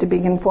saved, to be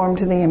conformed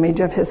to the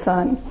image of his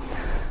Son.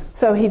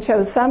 So he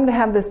chose some to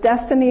have this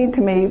destiny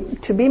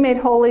to be made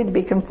holy, to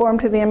be conformed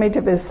to the image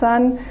of his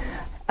Son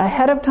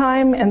ahead of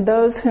time, and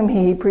those whom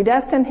he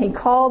predestined, he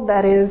called,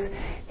 that is,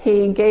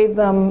 he gave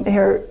them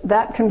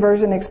that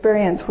conversion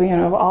experience.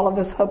 All of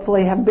us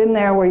hopefully have been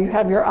there where you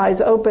have your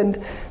eyes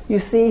opened, you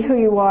see who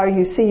you are,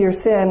 you see your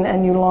sin,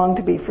 and you long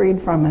to be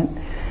freed from it.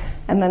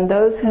 And then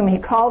those whom he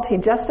called, he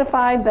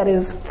justified, that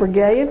is,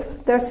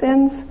 forgave their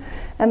sins.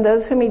 And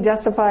those whom he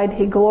justified,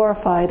 he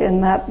glorified.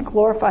 And that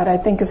glorified, I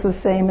think, is the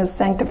same as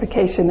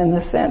sanctification in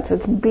this sense.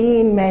 It's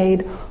being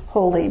made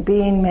holy,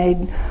 being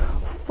made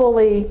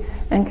fully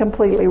and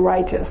completely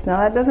righteous. Now,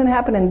 that doesn't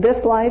happen in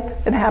this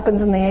life. It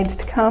happens in the age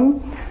to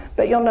come.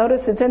 But you'll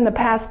notice it's in the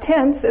past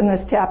tense in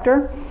this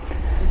chapter.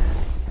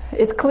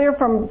 It's clear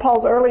from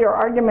Paul's earlier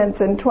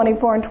arguments in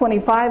 24 and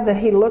 25 that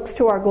he looks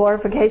to our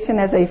glorification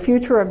as a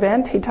future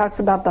event. He talks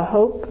about the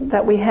hope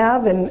that we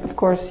have, and of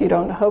course you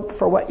don't hope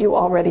for what you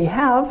already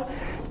have.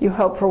 You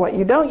hope for what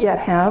you don't yet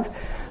have.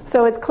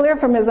 So it's clear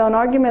from his own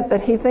argument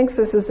that he thinks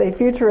this is a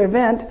future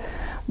event,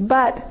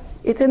 but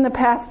it's in the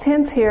past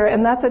tense here,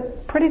 and that's a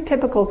pretty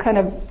typical kind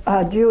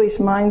of Jewish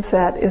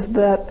mindset, is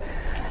that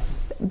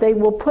they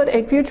will put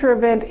a future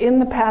event in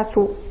the past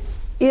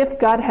if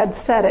God had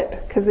said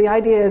it, because the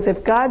idea is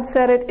if God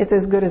said it, it's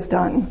as good as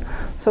done.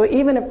 So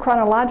even if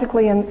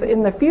chronologically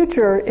in the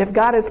future, if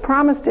God has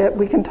promised it,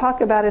 we can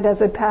talk about it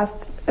as a past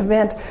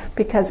event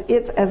because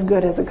it's as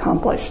good as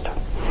accomplished.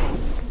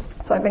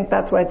 So I think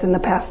that's why it's in the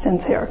past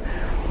tense here.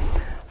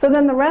 So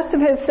then the rest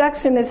of his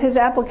section is his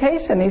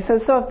application. He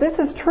says, so if this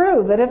is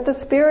true, that if the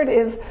Spirit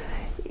is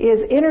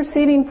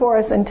interceding for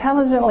us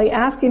intelligently,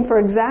 asking for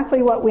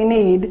exactly what we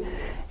need,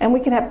 and we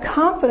can have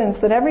confidence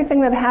that everything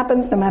that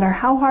happens, no matter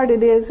how hard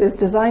it is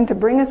designed to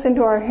bring us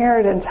into our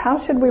inheritance, how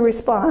should we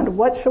respond?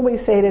 What should we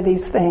say to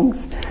these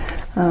things?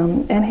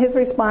 And his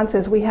response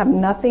is, we have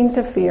nothing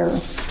to fear.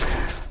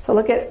 So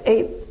look at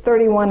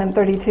 8:31 and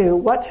 32.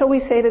 What shall we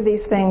say to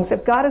these things?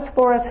 If God is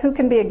for us, who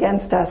can be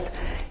against us?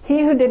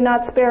 He who did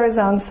not spare his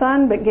own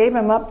son, but gave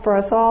him up for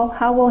us all,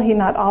 how will he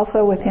not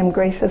also with him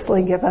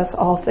graciously give us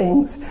all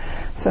things?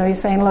 So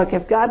he's saying, look,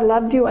 if God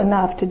loved you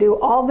enough to do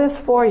all this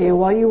for you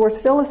while you were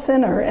still a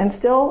sinner and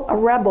still a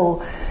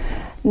rebel,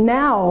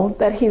 now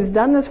that he's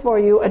done this for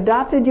you,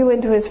 adopted you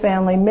into his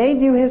family,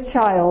 made you his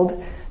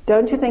child,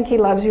 don't you think he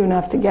loves you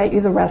enough to get you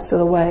the rest of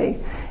the way?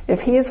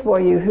 If he is for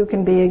you, who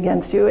can be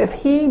against you? If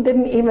he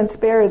didn't even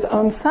spare his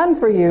own son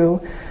for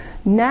you,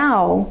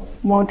 now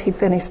won't he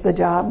finish the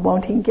job?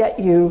 Won't he get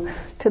you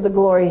to the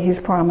glory he's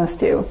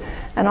promised you?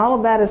 And all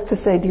of that is to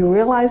say, do you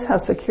realize how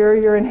secure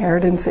your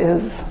inheritance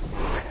is?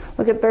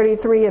 Look at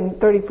 33 and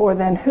 34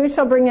 then. Who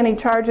shall bring any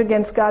charge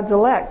against God's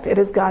elect? It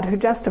is God who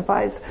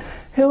justifies.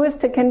 Who is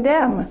to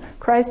condemn?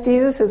 Christ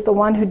Jesus is the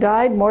one who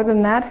died, more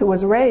than that, who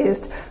was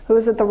raised, who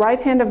is at the right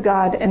hand of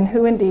God, and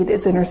who indeed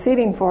is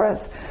interceding for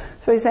us.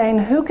 So he's saying,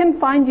 who can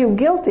find you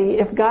guilty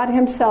if God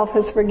himself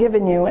has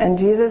forgiven you and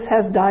Jesus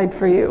has died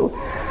for you?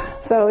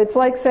 So it's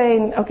like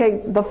saying,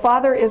 okay, the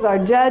Father is our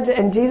judge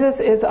and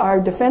Jesus is our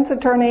defense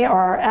attorney or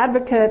our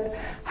advocate.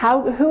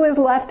 Who is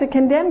left to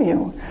condemn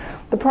you?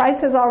 The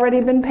price has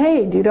already been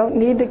paid. You don't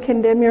need to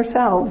condemn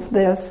yourselves.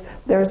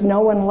 There's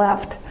no one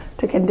left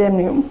to condemn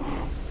you.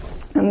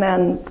 And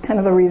then kind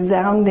of the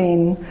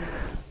resounding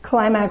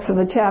climax of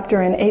the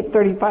chapter in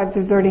 8:35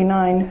 through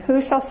 39,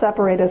 who shall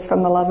separate us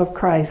from the love of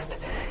Christ?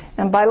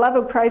 And by love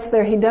of Christ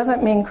there, he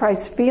doesn't mean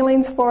Christ's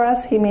feelings for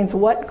us. He means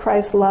what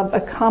Christ's love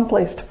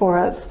accomplished for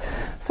us.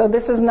 So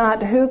this is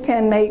not who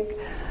can make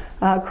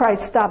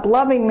Christ stop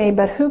loving me,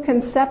 but who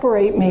can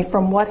separate me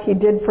from what he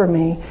did for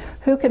me?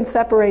 Who can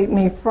separate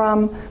me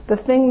from the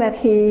thing that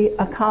he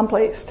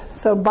accomplished?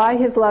 So by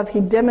his love,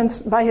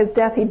 by his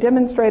death, he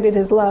demonstrated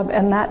his love,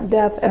 and that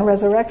death and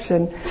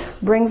resurrection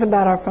brings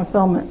about our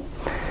fulfillment,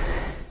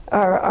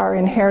 our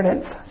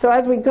inheritance. So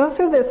as we go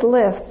through this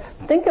list,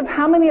 think of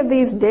how many of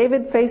these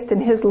David faced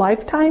in his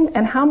lifetime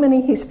and how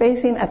many he's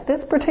facing at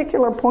this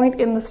particular point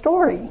in the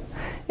story.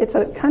 It's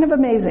kind of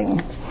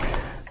amazing.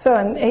 So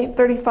in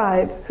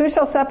 8:35, who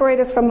shall separate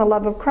us from the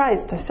love of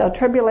Christ? Shall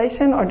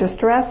tribulation or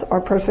distress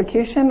or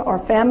persecution or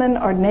famine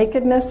or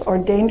nakedness or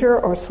danger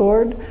or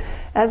sword?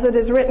 As it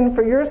is written,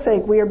 for your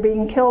sake we are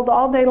being killed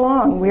all day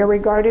long. We are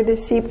regarded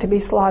as sheep to be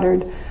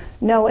slaughtered.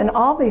 No, in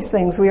all these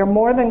things we are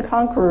more than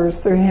conquerors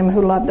through him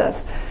who loved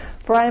us.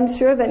 For I am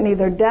sure that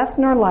neither death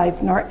nor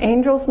life, nor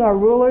angels nor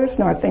rulers,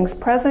 nor things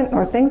present,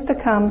 nor things to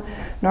come,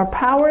 nor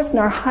powers,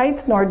 nor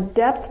height, nor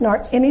depth,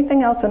 nor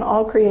anything else in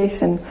all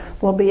creation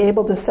will be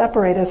able to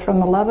separate us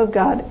from the love of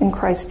God in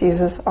Christ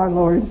Jesus our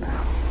Lord.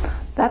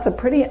 That's a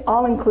pretty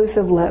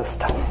all-inclusive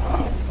list.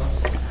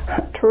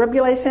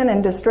 Tribulation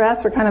and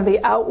distress are kind of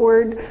the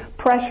outward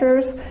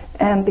pressures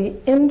and the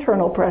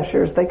internal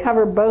pressures. They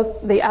cover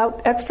both the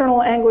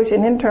external anguish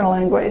and internal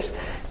anguish.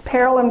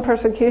 Peril and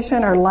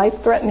persecution are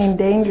life-threatening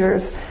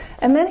dangers.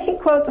 And then he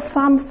quotes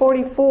Psalm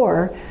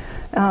 44,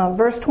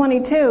 verse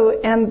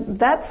 22, and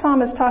that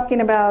psalm is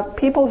talking about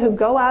people who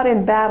go out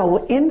in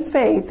battle in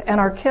faith and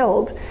are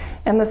killed.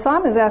 And the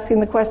psalm is asking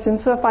the question,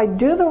 so if I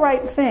do the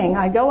right thing,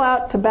 I go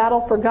out to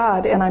battle for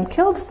God and I'm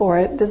killed for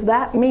it, does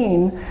that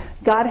mean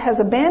God has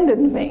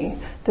abandoned me?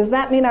 Does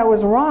that mean I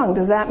was wrong?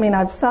 Does that mean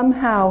I've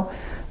somehow,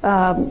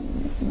 I'm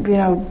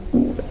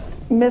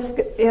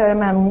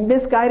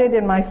misguided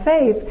in my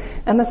faith?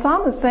 And the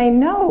psalmist is saying,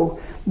 no,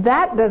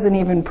 that doesn't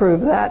even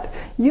prove that.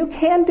 You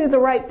can do the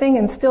right thing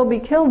and still be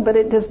killed, but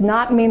it does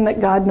not mean that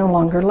God no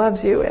longer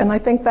loves you. And I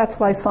think that's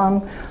why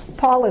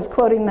Paul is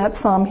quoting that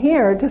psalm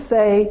here to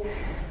say,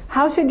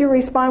 how should you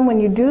respond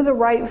when you do the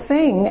right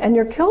thing and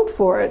you're killed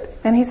for it?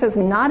 And he says,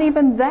 not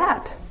even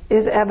that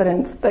is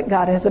evidence that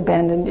God has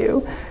abandoned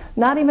you.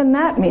 Not even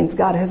that means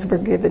God has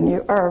forgiven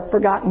you or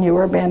forgotten you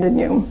or abandoned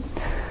you.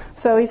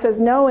 So he says,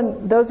 no,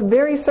 and those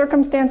very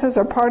circumstances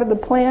are part of the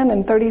plan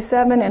in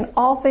 37, and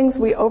all things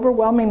we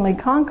overwhelmingly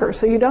conquer.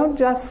 So you don't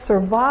just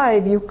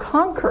survive, you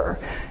conquer.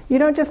 You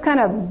don't just kind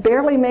of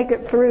barely make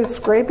it through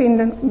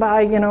scraping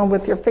by,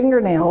 with your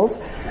fingernails.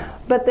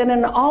 But then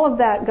in all of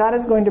that, God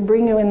is going to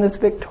bring you in this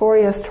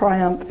victorious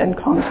triumph and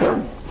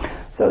conquer.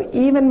 So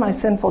even my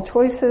sinful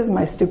choices,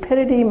 my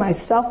stupidity, my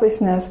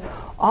selfishness,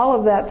 all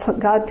of that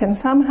God can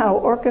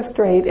somehow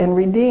orchestrate and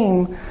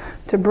redeem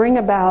to bring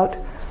about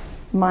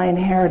my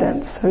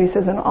inheritance. So he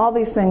says, in all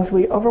these things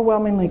we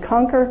overwhelmingly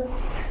conquer.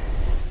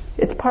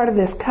 it's part of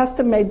this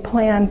custom-made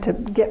plan to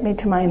get me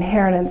to my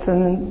inheritance.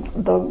 And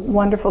the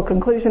wonderful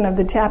conclusion of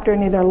the chapter,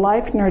 neither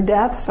life nor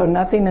death, so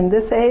nothing in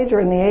this age or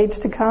in the age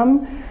to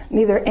come,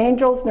 neither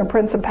angels nor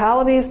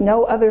principalities,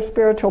 no other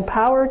spiritual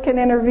power can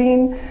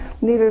intervene,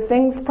 neither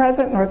things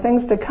present nor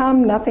things to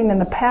come, nothing in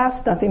the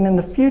past, nothing in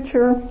the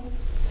future,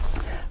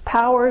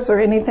 powers or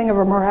anything of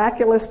a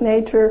miraculous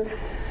nature,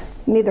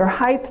 neither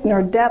height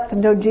nor depth,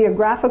 no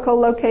geographical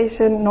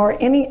location, nor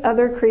any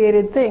other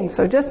created thing.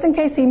 So just in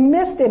case he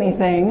missed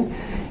anything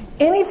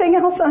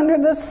else under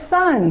the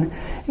sun,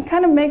 it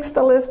kind of makes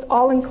the list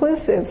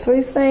all-inclusive. So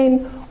he's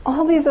saying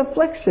all these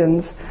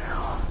afflictions,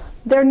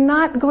 they're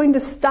not going to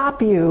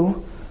stop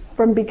you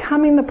from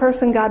becoming the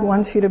person God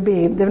wants you to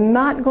be. They're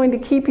not going to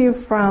keep you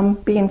from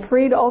being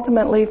freed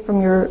ultimately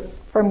from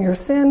your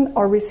sin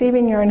or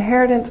receiving your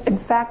inheritance. In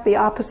fact, the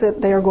opposite,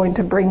 they are going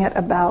to bring it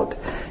about.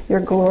 Your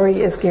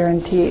glory is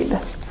guaranteed.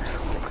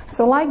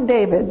 So like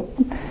David,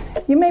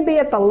 you may be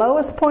at the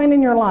lowest point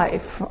in your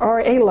life, or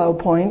a low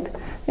point.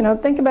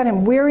 Think about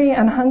him, weary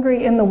and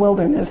hungry in the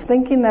wilderness,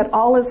 thinking that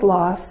all is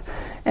lost.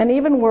 And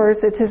even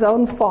worse, it's his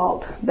own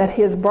fault that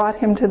he has brought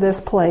him to this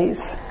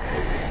place.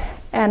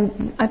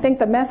 And I think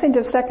the message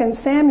of 2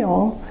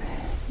 Samuel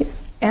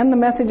and the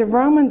message of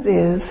Romans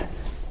is,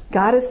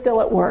 God is still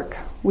at work.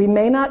 We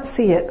may not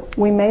see it.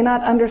 We may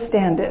not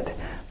understand it.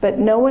 But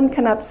no one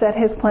can upset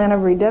his plan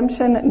of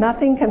redemption.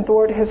 Nothing can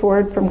thwart his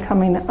word from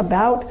coming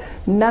about.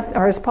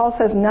 Or as Paul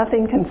says,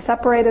 nothing can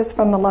separate us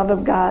from the love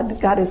of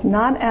God. God is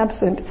not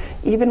absent,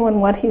 even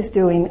when what he's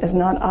doing is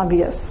not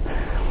obvious.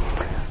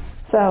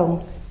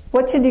 So,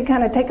 what should you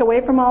kind of take away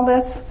from all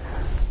this?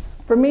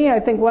 For me, I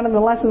think one of the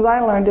lessons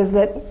I learned is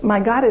that my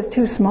God is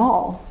too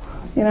small.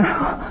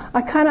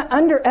 I kind of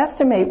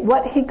underestimate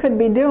what he could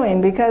be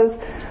doing, because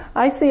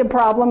I see a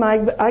problem,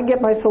 I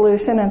get my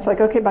solution, and it's like,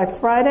 okay, by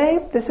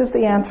Friday, this is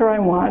the answer I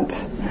want.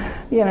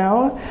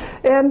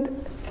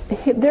 And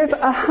there's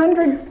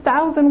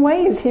 100,000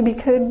 ways he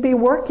could be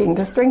working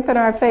to strengthen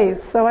our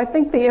faith. So I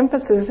think the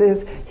emphasis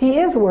is he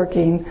is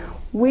working.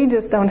 We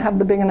just don't have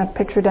the big enough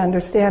picture to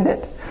understand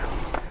it.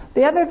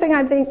 The other thing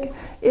I think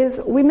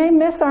is we may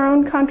miss our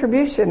own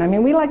contribution. I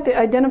mean, we like to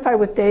identify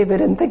with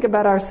David and think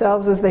about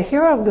ourselves as the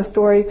hero of the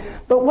story,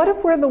 but what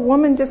if we're the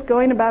woman just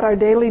going about our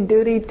daily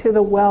duty to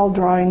the well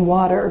drawing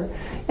water,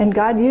 and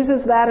God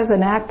uses that as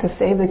an act to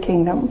save the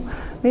kingdom?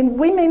 I mean,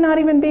 we may not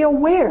even be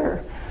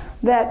aware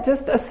that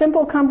just a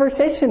simple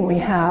conversation we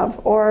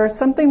have, or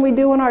something we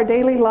do in our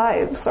daily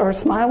lives, or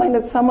smiling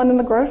at someone in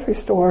the grocery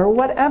store, or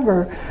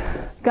whatever,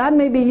 God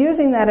may be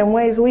using that in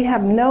ways we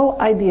have no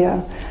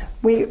idea.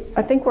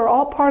 I think we're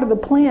all part of the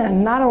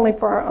plan, not only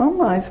for our own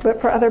lives,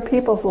 but for other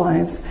people's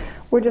lives.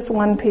 We're just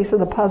one piece of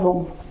the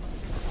puzzle.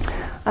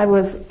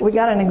 We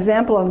got an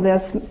example of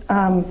this.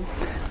 I'm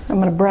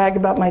going to brag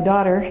about my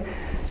daughter.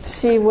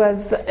 She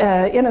was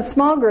in a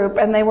small group,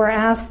 and they were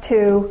asked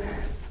to,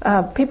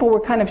 people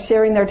were kind of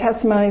sharing their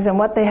testimonies and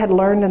what they had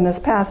learned in this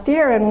past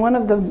year, and one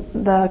of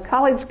the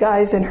college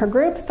guys in her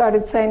group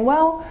started saying,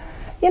 well,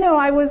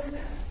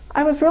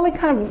 I was really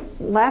kind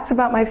of lax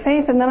about my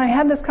faith, and then I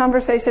had this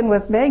conversation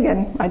with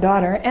Megan, my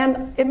daughter,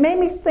 and it made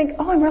me think,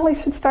 I really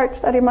should start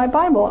studying my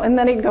Bible. And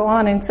then he'd go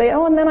on and say,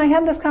 and then I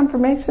had this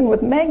confirmation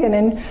with Megan,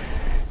 and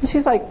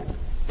she's like,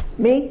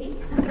 me?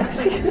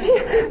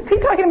 Is he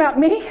talking about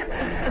me?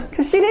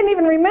 Because she didn't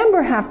even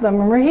remember half of them.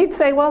 Or he'd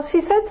say, well,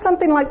 she said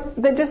something like,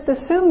 they just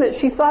assumed that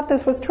she thought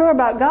this was true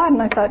about God.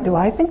 And I thought, do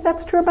I think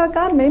that's true about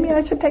God? Maybe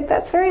I should take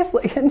that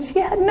seriously. And she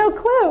had no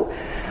clue.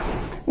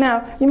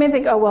 Now, you may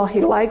think,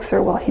 he likes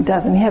her. Well, he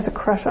doesn't. He has a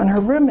crush on her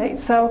roommate.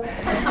 So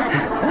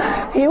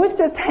he was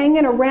just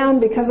hanging around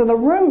because of the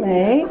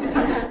roommate.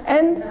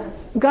 And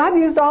God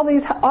used all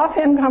these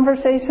offhand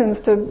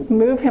conversations to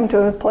move him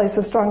to a place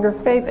of stronger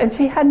faith. And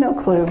she had no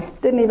clue,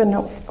 didn't even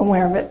know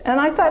aware of it. And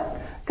I thought,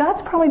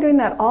 God's probably doing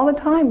that all the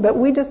time, but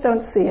we just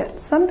don't see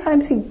it.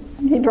 Sometimes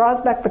he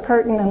draws back the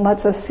curtain and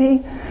lets us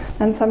see,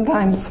 and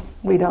sometimes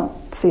we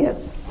don't see it.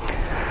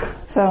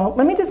 So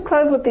let me just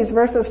close with these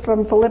verses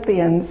from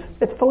Philippians.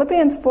 It's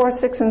Philippians 4,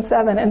 6, and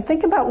 7. And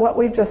think about what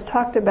we've just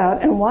talked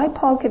about and why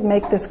Paul could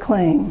make this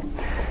claim.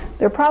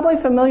 They're probably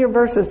familiar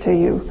verses to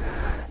you.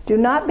 Do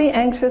not be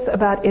anxious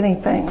about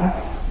anything,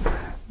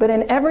 but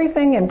in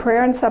everything, in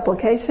prayer and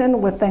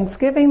supplication, with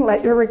thanksgiving,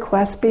 let your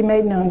requests be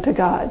made known to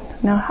God.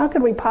 Now, how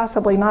could we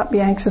possibly not be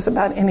anxious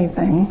about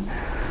anything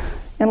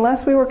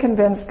unless we were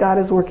convinced God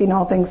is working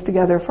all things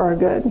together for our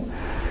good?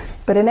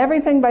 But in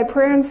everything, by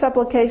prayer and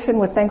supplication,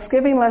 with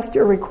thanksgiving, lest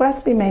your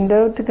requests be made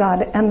known to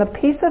God. And the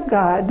peace of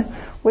God,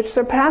 which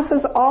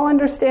surpasses all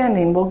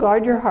understanding, will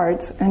guard your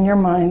hearts and your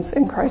minds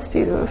in Christ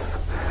Jesus.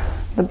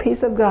 The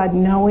peace of God,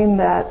 knowing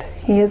that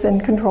He is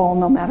in control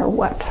no matter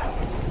what.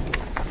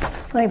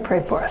 Let me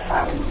pray for us.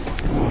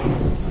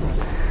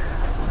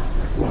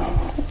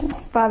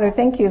 Father,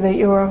 thank you that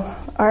you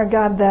are a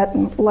God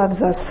that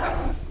loves us,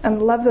 and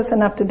loves us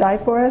enough to die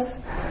for us,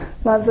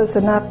 loves us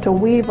enough to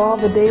weave all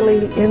the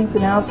daily ins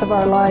and outs of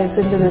our lives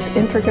into this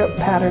intricate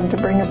pattern to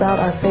bring about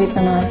our faith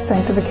and our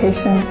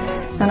sanctification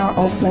and our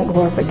ultimate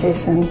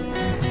glorification.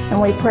 And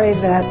we pray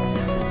that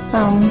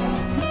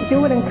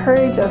you would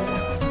encourage us,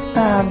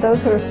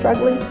 those who are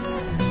struggling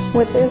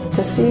with this,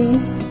 to see,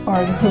 or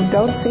who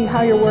don't see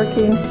how you're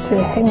working,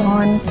 to hang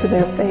on to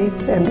their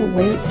faith and to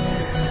wait.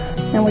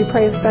 And we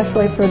pray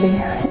especially for the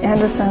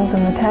Andersons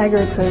and the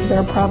Taggarts, as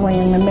they're probably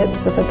in the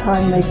midst of a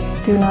time they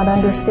do not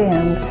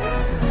understand,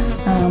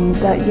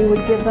 that you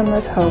would give them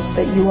this hope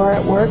that you are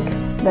at work,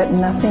 that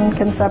nothing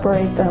can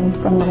separate them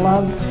from the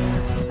love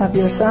of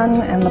your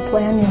Son and the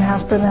plan you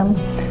have for them,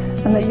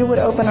 and that you would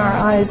open our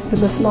eyes to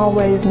the small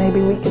ways maybe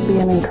we could be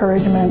an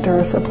encouragement or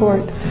a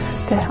support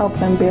to help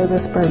them bear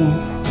this burden.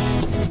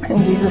 In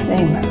Jesus'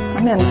 name,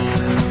 amen.